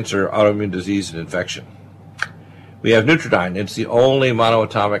fight cancer, autoimmune disease, and infection. We have Nutridyne. It's the only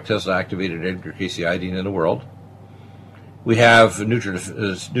monoatomic Tesla-activated Edgar Cayce iodine in the world. We have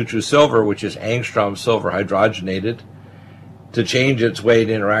NutriSilver, which is angstrom silver hydrogenated to change its way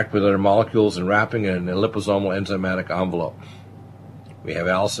to interact with other molecules and wrapping it in a liposomal enzymatic envelope. We have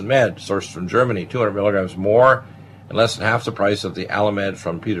Allison Med, sourced from Germany, 200 milligrams more and less than half the price of the Alamed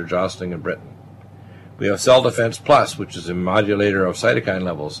from Peter Jostling in Britain. We have Cell Defense Plus, which is a modulator of cytokine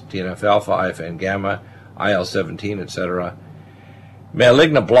levels, TNF-alpha, IFN gamma, IL-17, etc.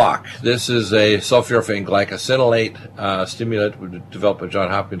 Maligna Block. This is a sulforaphane glycosylate stimulant developed by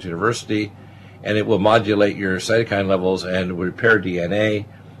Johns Hopkins University, and it will modulate your cytokine levels and repair DNA.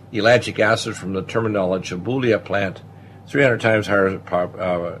 Ellagic acid from the Terminella Chambulia plant, 300 times higher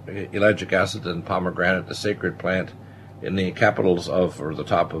ellagic acid than pomegranate, the sacred plant, in the capitals or the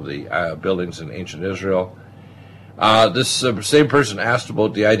top of the buildings in ancient Israel. This same person asked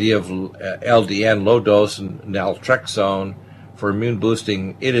about the idea of LDN, low dose, and naltrexone for immune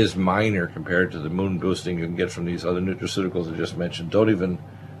boosting. It is minor compared to the immune boosting you can get from these other nutraceuticals I just mentioned. Don't even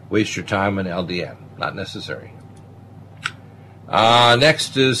waste your time on LDN. Not necessary.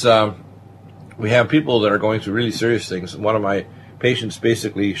 Next is we have people that are going through really serious things. One of my patients,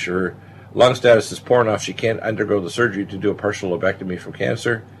 basically, her lung status is poor enough she can't undergo the surgery to do a partial lobectomy from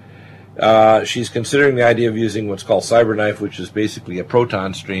cancer. She's considering the idea of using what's called CyberKnife, which is basically a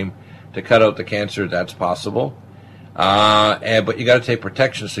proton stream to cut out the cancer. That's possible. But you got to take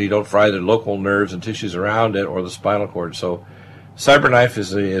protection so you don't fry the local nerves and tissues around it or the spinal cord. So CyberKnife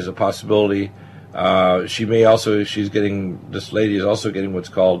is a possibility. This lady is also getting what's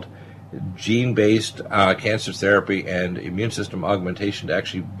called gene-based cancer therapy and immune system augmentation to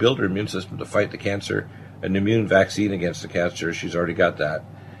actually build her immune system to fight the cancer, an immune vaccine against the cancer. She's already got that.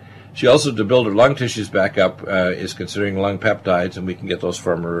 She also, to build her lung tissues back up, is considering lung peptides, and we can get those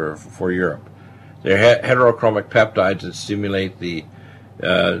from her for Europe. They're heterochromic peptides that stimulate the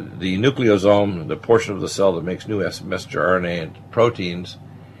nucleosome, the portion of the cell that makes new messenger RNA and proteins,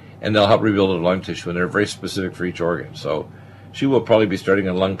 and they'll help rebuild the lung tissue, and they're very specific for each organ. So she will probably be starting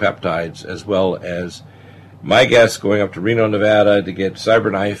on lung peptides, as well as my guess going up to Reno, Nevada to get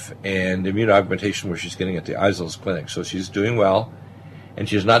CyberKnife and immune augmentation, where she's getting at the Isles Clinic. So she's doing well, and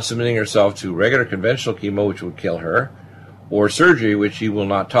she's not submitting herself to regular conventional chemo, which would kill her, or surgery, which she will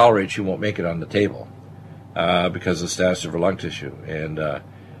not tolerate. She won't make it on the table because of the status of her lung tissue. And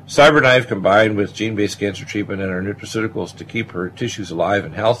CyberKnife combined with gene-based cancer treatment and our nutraceuticals to keep her tissues alive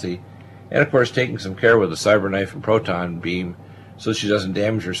and healthy, and of course taking some care with the CyberKnife and proton beam so she doesn't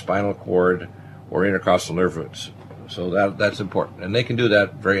damage her spinal cord or intercostal nerve roots. So that's important. And they can do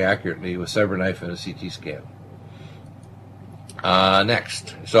that very accurately with CyberKnife and a CT scan.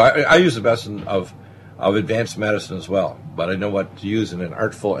 Next. So I use the best of advanced medicine as well, but I know what to use in an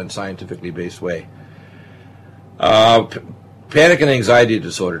artful and scientifically based way. Panic and anxiety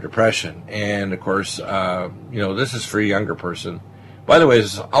disorder, depression, and of course, this is for a younger person. By the way,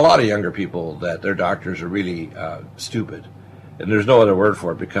 there's a lot of younger people that their doctors are really stupid, and there's no other word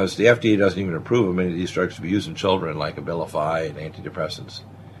for it because the FDA doesn't even approve of many of these drugs to be used in children, like Abilify and antidepressants.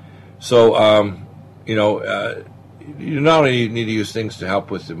 So, you not only need to use things to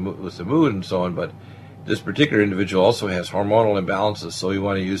help with the mood and so on, but this particular individual also has hormonal imbalances, so you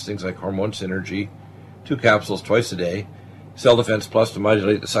want to use things like Hormone Synergy, 2 capsules twice a day, Cell Defense Plus to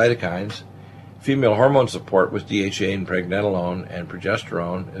modulate the cytokines, female hormone support with DHA and pregnenolone and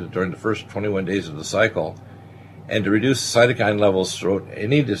progesterone during the first 21 days of the cycle, and to reduce cytokine levels throughout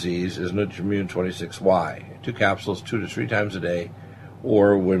any disease is NutriMune 26Y, 2 capsules 2 to 3 times a day,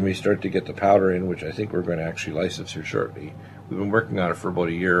 or when we start to get the powder in, which I think we're going to actually license here shortly. We've been working on it for about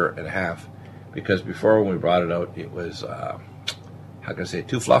a year and a half, because before when we brought it out, it was,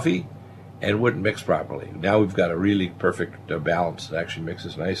 too fluffy and wouldn't mix properly. Now we've got a really perfect balance that actually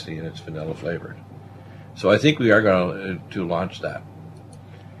mixes nicely, and it's vanilla flavored. So I think we are going to launch that.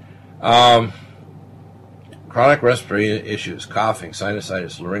 Chronic respiratory issues, coughing,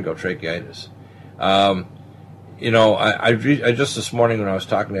 sinusitis, laryngotracheitis. I just this morning when I was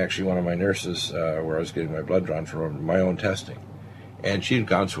talking to actually one of my nurses where I was getting my blood drawn from my own testing, and she'd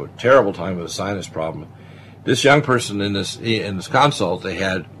gone through a terrible time with a sinus problem. This young person in this consult, they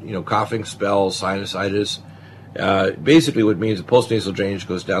had coughing spells, sinusitis. Basically, what it means the postnasal drainage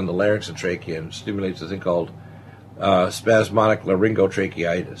goes down the larynx and trachea and stimulates a thing called spasmodic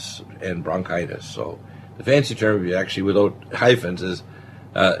laryngotracheitis and bronchitis. So the fancy term, actually without hyphens, is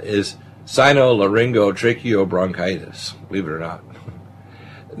sinolaryngotраcheobronchitis, believe it or not.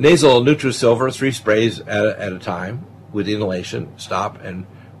 Nasal NutriSilver, 3 sprays at a time with inhalation. Stop and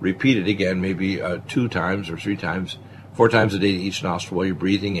repeat it again, maybe 2 times or 3 times, 4 times a day to each nostril while you're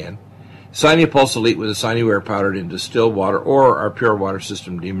breathing in. Sinupulse Elite with a Sineware powdered in distilled water or our pure water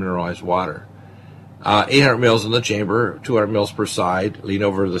system demineralized water. 800 mils in the chamber, 200 mils per side. Lean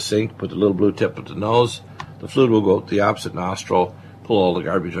over the sink, put the little blue tip at the nose. The fluid will go to the opposite nostril, pull all the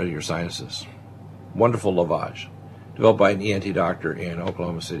garbage out of your sinuses. Wonderful lavage. Developed by an ENT doctor in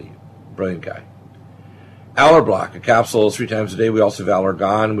Oklahoma City. Brilliant guy. Allerblock, a capsule 3 times a day. We also have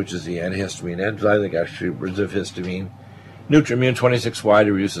Allergon, which is the antihistamine enzyme that actually rid of histamine. NutriMune 26Y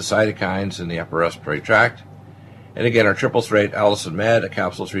to reduce the cytokines in the upper respiratory tract. And again, our triple threat, Allison Med, a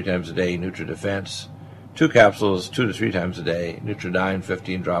capsule 3 times a day. NutriDefense, 2 capsules 2 to 3 times a day. Nutridyne,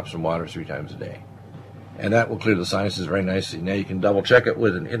 15 drops in water 3 times a day. And that will clear the sinuses very nicely. Now you can double check it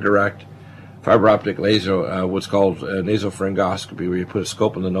with an indirect fiber optic laser, what's called nasopharyngoscopy, where you put a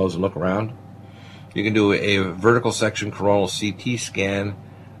scope in the nose and look around. You can do a vertical section coronal CT scan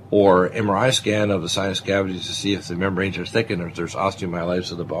or MRI scan of the sinus cavities to see if the membranes are thickened or if there's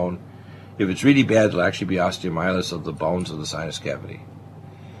osteomyelitis of the bone. If it's really bad, it'll actually be osteomyelitis of the bones of the sinus cavity.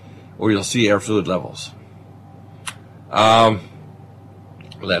 Or you'll see air fluid levels. Let's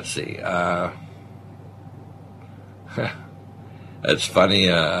see. That's funny.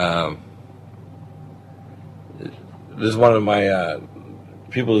 This is one of my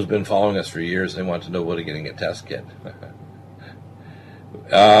people who's been following us for years. They want to know what getting a test kit.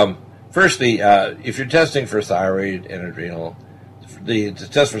 Firstly, if you're testing for thyroid and adrenal, the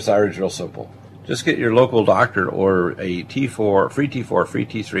test for thyroid is real simple. Just get your local doctor or a T4, free T4, free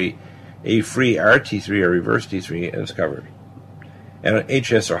T3, a free RT3 or reverse T3, and it's covered. And an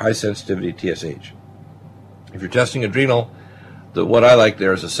HS or high sensitivity TSH. If you're testing adrenal, what I like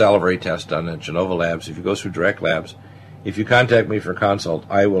there is a salivary test done at Genova Labs. If you go through Direct Labs, if you contact me for a consult,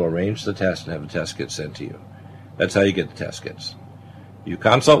 I will arrange the test and have the test kit sent to you. That's how you get the test kits. You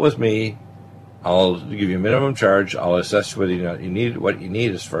consult with me, I'll give you a minimum charge, I'll assess whether you need what you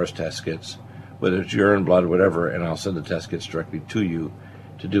need as far as test kits, whether it's urine, blood, whatever, and I'll send the test kits directly to you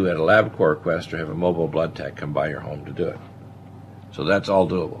to do at a LabCorp request or have a mobile blood tech come by your home to do it. So that's all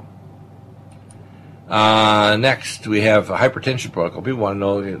doable. Next, we have a hypertension protocol. People want to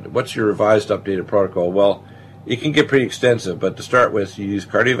know, what's your revised, updated protocol? Well, it can get pretty extensive, but to start with, you use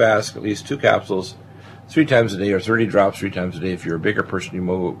KardioVasc, at least 2 capsules, 3 times a day, or 30 drops 3 times a day. If you're a bigger person,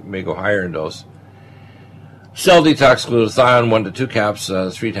 you may go higher in dose. Cell detox glutathione, 1 to 2 caps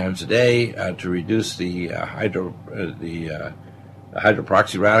 3 times a day to reduce the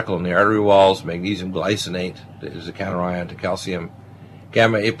hydroperoxy radical in the artery walls. Magnesium glycinate is a counterion to calcium.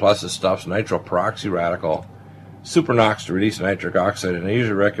 Gamma A plus stops nitroperoxy radical. Supernox to release nitric oxide, and I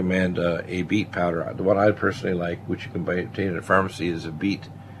usually recommend a beet powder. The one I personally like, which you can obtain at a pharmacy, is a beet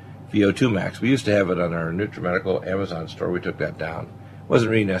VO2 Max. We used to have it on our NutriMedical Amazon store. We took that down. It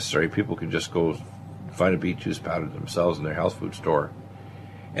wasn't really necessary. People could just go find a beet juice powder themselves in their health food store.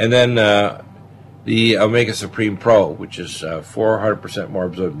 And then the Omega Supreme Pro, which is 400% more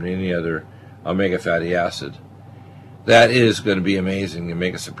absorbed than any other omega fatty acid. That is going to be amazing, the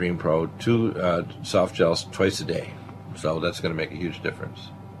Omega Supreme Pro. 2 soft gels twice a day. So that's going to make a huge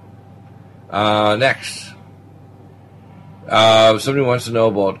difference. Next. Somebody wants to know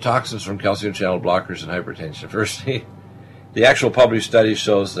about toxins from calcium channel blockers and hypertension. Firstly, the actual published study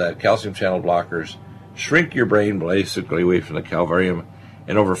shows that calcium channel blockers shrink your brain basically away from the calvarium,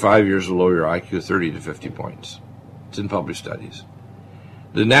 and over 5 years will lower your IQ 30 to 50 points. It's in published studies.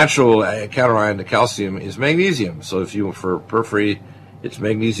 The natural counterion to calcium is magnesium. So if you, for periphery, it's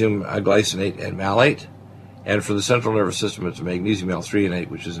magnesium glycinate and malate. And for the central nervous system, it's magnesium L-threonate,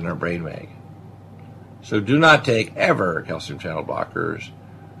 which is in our brain mag. So do not take ever calcium channel blockers.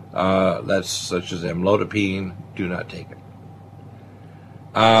 That's such as amlodipine. Do not take it.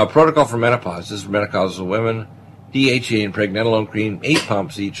 Protocol for menopause. This is for menopausal women. DHA and pregnenolone cream, 8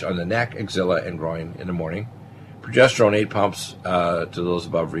 pumps each on the neck, axilla, and groin in the morning. Progesterone, 8 pumps to those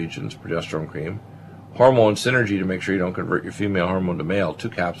above regions, progesterone cream. Hormone synergy to make sure you don't convert your female hormone to male, 2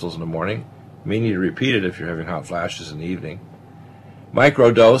 capsules in the morning. You may need to repeat it if you're having hot flashes in the evening.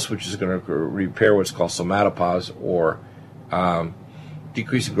 Microdose, which is going to repair what's called somatopause, or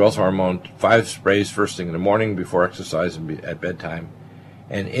decreasing growth hormone, 5 sprays first thing in the morning before exercise and at bedtime.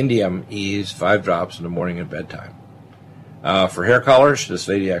 And Indium Ease, 5 drops in the morning and bedtime. For hair colors, this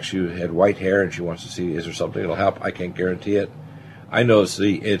lady actually had white hair and she wants to see, is there something that'll help? I can't guarantee it. I know it's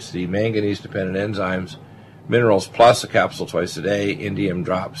the manganese-dependent enzymes, minerals plus a capsule twice a day, Indium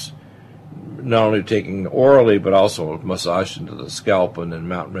drops, not only taking orally but also massaged into the scalp, and then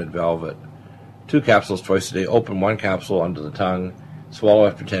Mountain Red Velvet. 2 capsules twice a day, open 1 capsule under the tongue, swallow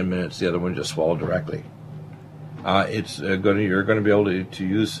after 10 minutes, the other one just swallow directly. You're going to be able to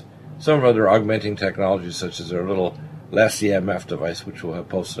use some of other augmenting technologies, such as our little less EMF device, which we'll have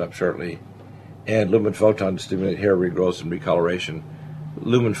posted up shortly, and Lumen Photon to stimulate hair regrowth and recoloration.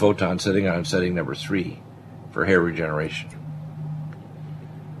 Lumen Photon sitting on setting number 3 for hair regeneration.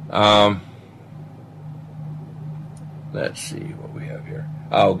 Let's see what we have here.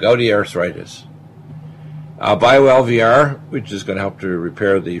 Oh, gouty arthritis. BioLVR, which is going to help to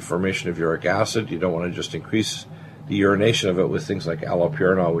repair the formation of uric acid. You don't want to just increase the urination of it with things like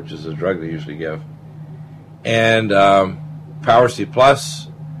allopurinol, which is a drug they usually give. And Power C Plus,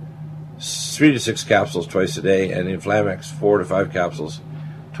 3 to 6 capsules twice a day, and Inflamex, 4 to 5 capsules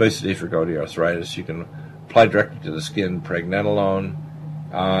twice a day for gouty arthritis. You can apply directly to the skin pregnenolone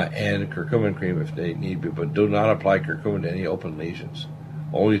and curcumin cream if they need be, but do not apply curcumin to any open lesions,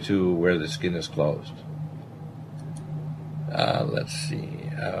 only to where the skin is closed. Let's see.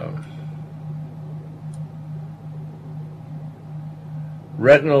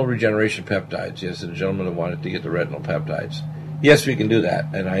 Retinal regeneration peptides. Yes, the gentleman who wanted to get the retinal peptides. Yes, we can do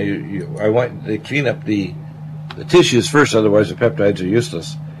that. And I want to clean up the tissues first, otherwise the peptides are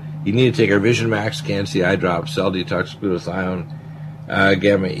useless. You need to take our Vision Max, Can-C eye drops, cell detox, glutathione,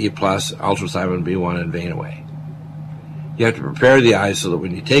 gamma E+, ultrathymine B1, and vein away. You have to prepare the eyes so that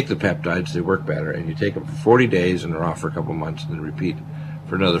when you take the peptides, they work better, and you take them for 40 days and they're off for a couple months, and then repeat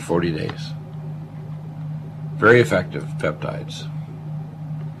for another 40 days. Very effective peptides.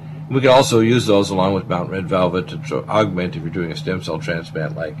 We can also use those along with Mountain Red Velvet to augment if you're doing a stem cell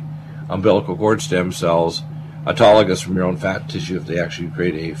transplant, like umbilical cord stem cells, autologous from your own fat tissue if they actually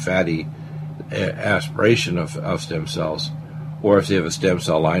create a fatty aspiration of stem cells, or if they have a stem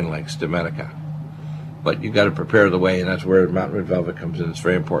cell line like Stemedica. But you've got to prepare the way, and that's where Mountain Red Velvet comes in. It's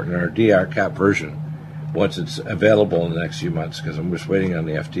very important. Our DR cap version, once it's available in the next few months, because I'm just waiting on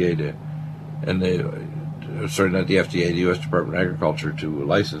the FDA not the FDA, the U.S. Department of Agriculture, to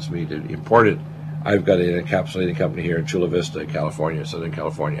license me to import it. I've got an encapsulating company here in Chula Vista, California, Southern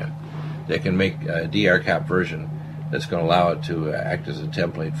California, that can make a DR cap version that's going to allow it to act as a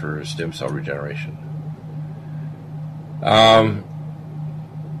template for stem cell regeneration.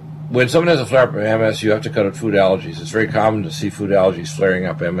 When someone has a flare-up of MS, you have to cut out food allergies. It's very common to see food allergies flaring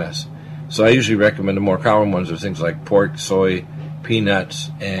up MS. So I usually recommend the more common ones are things like pork, soy,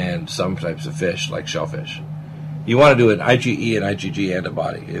 peanuts, and some types of fish, like shellfish. You want to do an IgE and IgG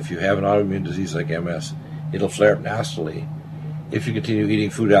antibody. If you have an autoimmune disease like MS, it'll flare up nastily if you continue eating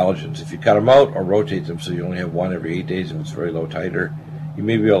food allergens. If you cut them out or rotate them so you only have one every 8 days, if it's very low titer, you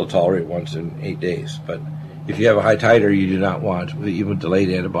may be able to tolerate once in 8 days. But if you have a high titer, you do not want, even delayed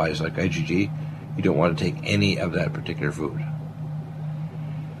antibodies like IgG, you don't want to take any of that particular food.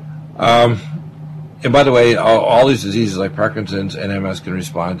 And by the way, all these diseases like Parkinson's and MS can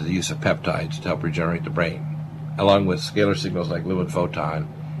respond to the use of peptides to help regenerate the brain, along with scalar signals like Lumen Photon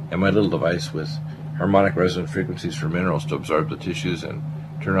and my little device with harmonic resonant frequencies for minerals to absorb the tissues and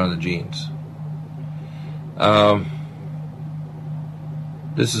turn on the genes.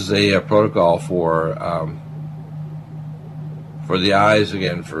 This is a protocol for the eyes,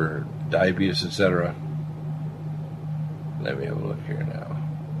 again, for diabetes, etc. Let me have a look here now.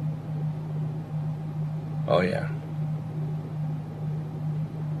 Oh, yeah.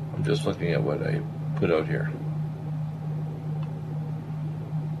 I'm just looking at what I put out here.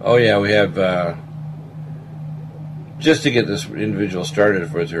 Oh, yeah, we have, just to get this individual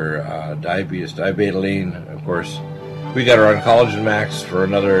started with her diabetes, dibetaline, of course, we got her on Collagen Max for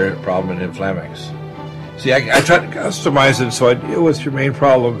another problem in Inflamex. See, I try to customize it so I deal with your main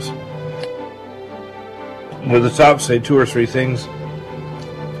problems. With the top, say 2 or 3 things.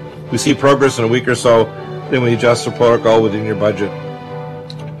 We see progress in a week or so, then we adjust the protocol within your budget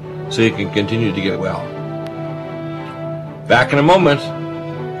so you can continue to get well. Back in a moment.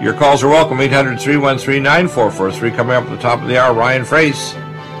 Your calls are welcome. 800-313-9443. Coming up at the top of the hour, Ryan Frace.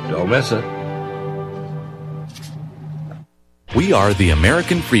 Don't miss it. We are the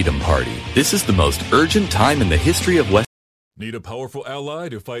American Freedom Party. This is the most urgent time in the history of West. Need a powerful ally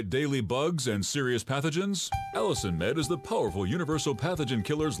to fight daily bugs and serious pathogens? Allicin Med is the powerful universal pathogen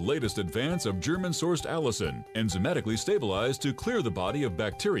killer's latest advance of German-sourced allicin, enzymatically stabilized to clear the body of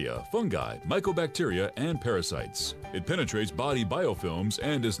bacteria, fungi, mycobacteria, and parasites. It penetrates body biofilms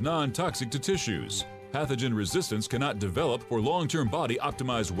and is non-toxic to tissues. Pathogen resistance cannot develop for long-term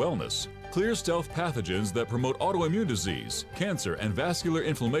body-optimized wellness. Clear stealth pathogens that promote autoimmune disease, cancer and vascular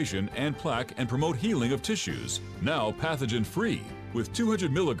inflammation and plaque and promote healing of tissues. Now pathogen-free. With 200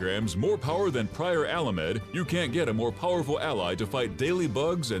 milligrams more power than prior Alamed, you can't get a more powerful ally to fight daily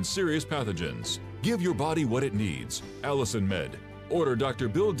bugs and serious pathogens. Give your body what it needs. Allicin Med. Order Dr.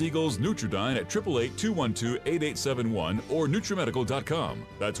 Bill Deagle's Nutridyne at 888-212-8871 or NutriMedical.com.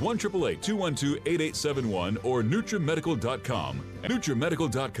 That's 1-888-212-8871 or NutriMedical.com.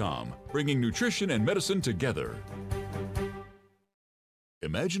 NutriMedical.com, bringing nutrition and medicine together.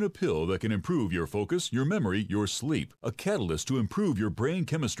 Imagine a pill that can improve your focus, your memory, your sleep, a catalyst to improve your brain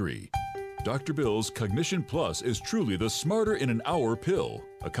chemistry. Dr. Bill's Cognition Plus is truly the smarter in an hour pill.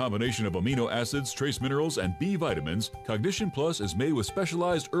 A combination of amino acids, trace minerals, and B vitamins, Cognition Plus is made with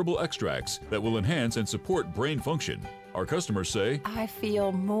specialized herbal extracts that will enhance and support brain function. Our customers say, I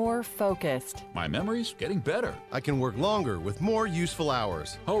feel more focused. My memory's getting better. I can work longer with more useful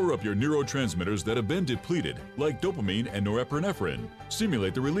hours. Power up your neurotransmitters that have been depleted, like dopamine and norepinephrine.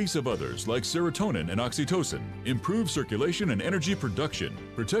 Stimulate the release of others, like serotonin and oxytocin. Improve circulation and energy production.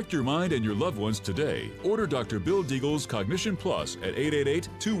 Protect your mind and your loved ones today. Order Dr. Bill Deagle's Cognition Plus at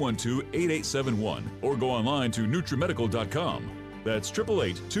 888-212-8871 or go online to NutriMedical.com. That's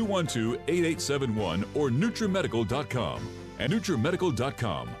 888-212-8871 or NutriMedical.com. And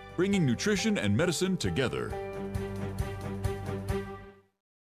NutriMedical.com, bringing nutrition and medicine together.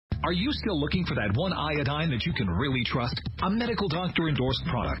 Are you still looking for that one iodine that you can really trust? A medical doctor endorsed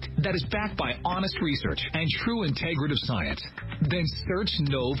product that is backed by honest research and true integrative science? Then search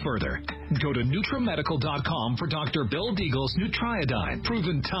no further. Go to NutriMedical.com for Dr. Bill Deagle's Nutriodine,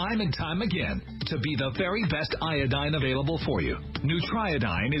 proven time and time again to be the very best iodine available for you.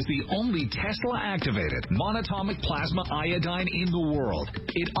 Nutriodine is the only Tesla-activated monatomic plasma iodine in the world.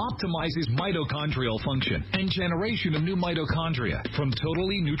 It optimizes mitochondrial function and generation of new mitochondria, from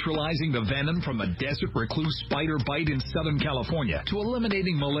totally neutralizing the venom from a desert recluse spider bite in Southern California to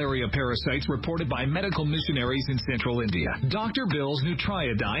eliminating malaria parasites reported by medical missionaries in Central India. Dr. Bill's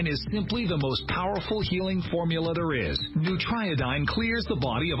Nutriodine is simply the most powerful healing formula there is. Nutriodine clears the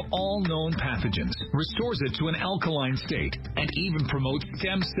body of all known pathogens, restores it to an alkaline state, and even promotes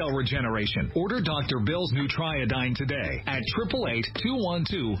stem cell regeneration. Order Dr. Bill's Nutriodine today at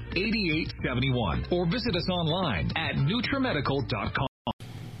 888-212-8871 or visit us online at NutriMedical.com.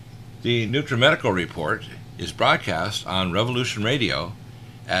 The NutriMedical Report is broadcast on Revolution Radio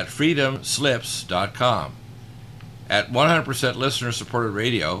at freedomslips.com. At 100% listener-supported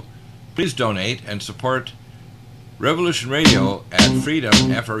radio, please donate and support Revolution Radio at freedom,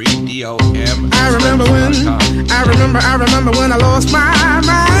 FREDOM. I remember when I lost my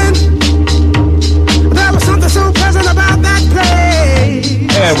mind. There was something so pleasant about that place.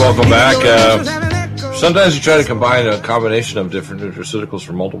 And welcome back. Sometimes you try to combine a combination of different nutraceuticals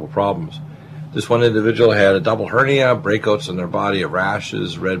for multiple problems. This one individual had a double hernia, breakouts in their body,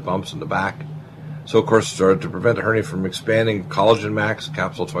 rashes, red bumps in the back. So, of course, to prevent the hernia from expanding, Collagen Max,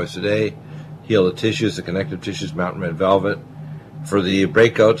 capsule twice a day, heal the tissues, the connective tissues, Mountain Red Velvet. For the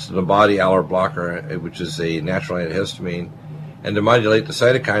breakouts in the body, Aller Blocker, which is a natural antihistamine, and to modulate the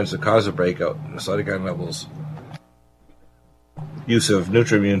cytokines that cause a breakout, and the cytokine levels, use of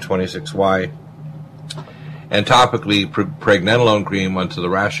Nutrimune 26Y, and topically pregnenolone cream onto the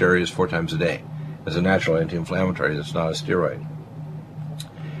rash areas 4 times a day as a natural anti-inflammatory that's not a steroid.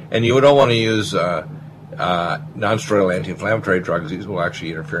 And you don't want to use non-steroidal anti-inflammatory drugs. These will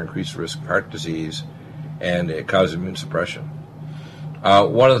actually interfere, increase the risk of heart disease, and cause immune suppression.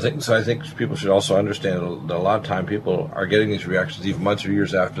 One of the things I think people should also understand that a lot of time people are getting these reactions even months or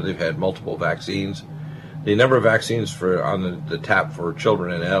years after they've had multiple vaccines. The number of vaccines on the tap for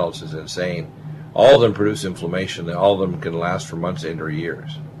children and adults is insane. All of them produce inflammation. All of them can last for months and or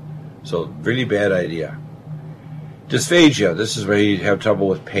years. So really bad idea. Dysphagia. This is where you have trouble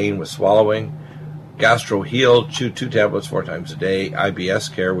with pain with swallowing. Gastro Heal. Chew 2 tablets 4 times a day. IBS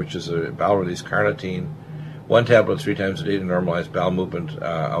Care, which is a bowel release carnitine. 1 tablet 3 times a day to normalize bowel movement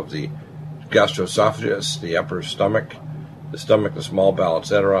of the gastroesophagus, the upper stomach, the small bowel,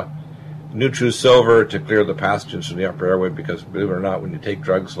 etc. NutriSilver to clear the pathogens from the upper airway, because believe it or not, when you take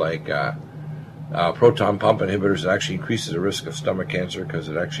drugs like proton pump inhibitors, it actually increases the risk of stomach cancer, because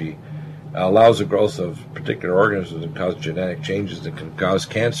it actually allows the growth of particular organisms that cause genetic changes that can cause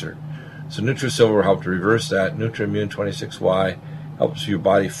cancer. So NutriSilver will help to reverse that. NutriImmune 26Y helps your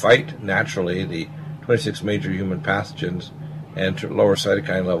body fight naturally the 26 major human pathogens and to lower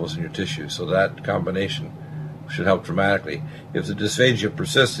cytokine levels in your tissue. So that combination should help dramatically. If the dysphagia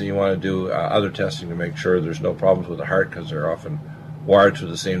persists, then you want to do other testing to make sure there's no problems with the heart, because they're often wired to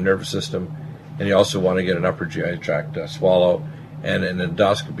the same nervous system. And you also want to get an upper GI tract swallow and an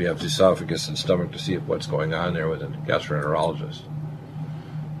endoscopy of the esophagus and stomach to see what's going on there with a gastroenterologist.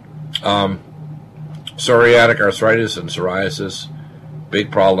 Psoriatic arthritis and psoriasis,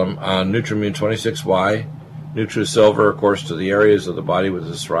 big problem. NutriImmune 26Y, NutriSilver, of course, to the areas of the body with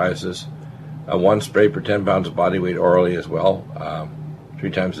the psoriasis. One spray per 10 pounds of body weight orally as well,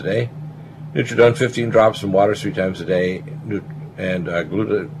 3 times a day. Nutridone 15 drops in water 3 times a day. And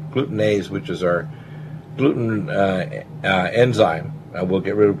glutenase, which is our gluten enzyme. We'll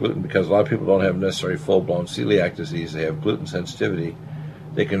get rid of gluten because a lot of people don't have necessarily full-blown celiac disease. They have gluten sensitivity.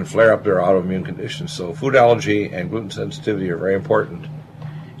 They can flare up their autoimmune conditions. So food allergy and gluten sensitivity are very important.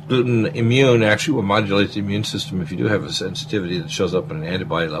 Gluten immune actually will modulate the immune system if you do have a sensitivity that shows up at an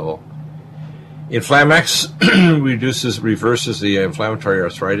antibody level. Inflamex reverses the inflammatory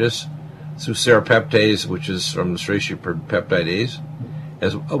arthritis through serrapeptase, which is from the serratia peptidase,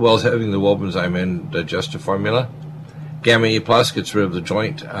 as well as having the Wolbenzyme N digestive formula. Gamma E Plus gets rid of the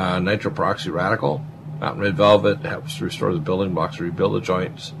joint nitroperoxy radical. Mountain Red Velvet helps to restore the building blocks to rebuild the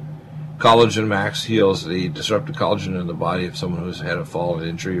joints. Collagen Max heals the disrupted collagen in the body of someone who's had a fall and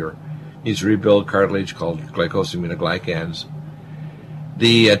injury or needs to rebuild cartilage, called glycosaminoglycans.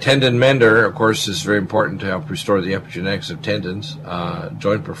 The tendon mender, of course, is very important to help restore the epigenetics of tendons.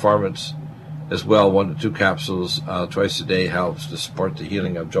 Joint performance as well, 1 to 2 capsules twice a day helps to support the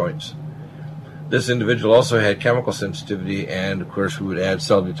healing of joints. This individual also had chemical sensitivity, and of course we would add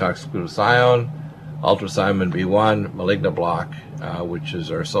cell detox glutathione, ultrathymine B1, malignoblock, which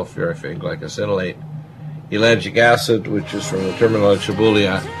is our sulforaphane glycosylate, ellagic acid, which is from the terminal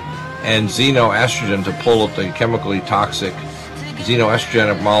shibulia, and xenoestrogen to pull up the chemically toxic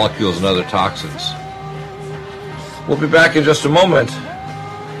xenoestrogenic molecules and other toxins. We'll be back in just a moment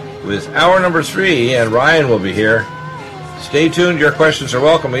with hour number 3, and Ryan will be here. Stay tuned. Your questions are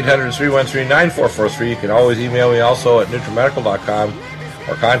welcome. 800-313-9443. You can always email me also at NutriMedical.com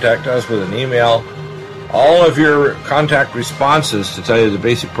or contact us with an email. All of your contact responses to tell you the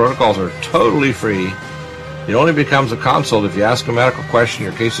basic protocols are totally free. It only becomes a consult if you ask a medical question,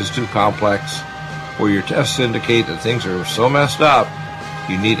 your case is too complex, or your tests indicate that things are so messed up,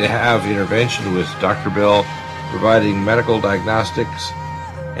 you need to have intervention with Dr. Bill, providing medical diagnostics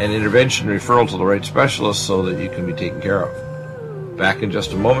and intervention referral to the right specialist so that you can be taken care of. Back in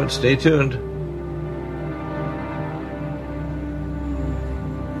just a moment. Stay tuned.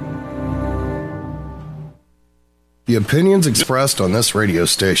 The opinions expressed on this radio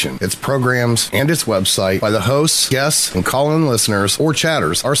station, its programs, and its website by the hosts, guests, and call-in listeners or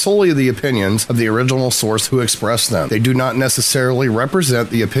chatters are solely the opinions of the original source who expressed them. They do not necessarily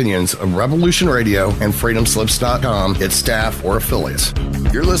represent the opinions of Revolution Radio and FreedomSlips.com, its staff, or affiliates.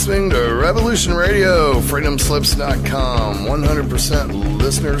 You're listening to Revolution Radio, FreedomSlips.com, 100%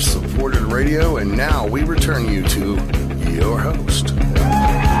 listener-supported radio, and now we return you to your host.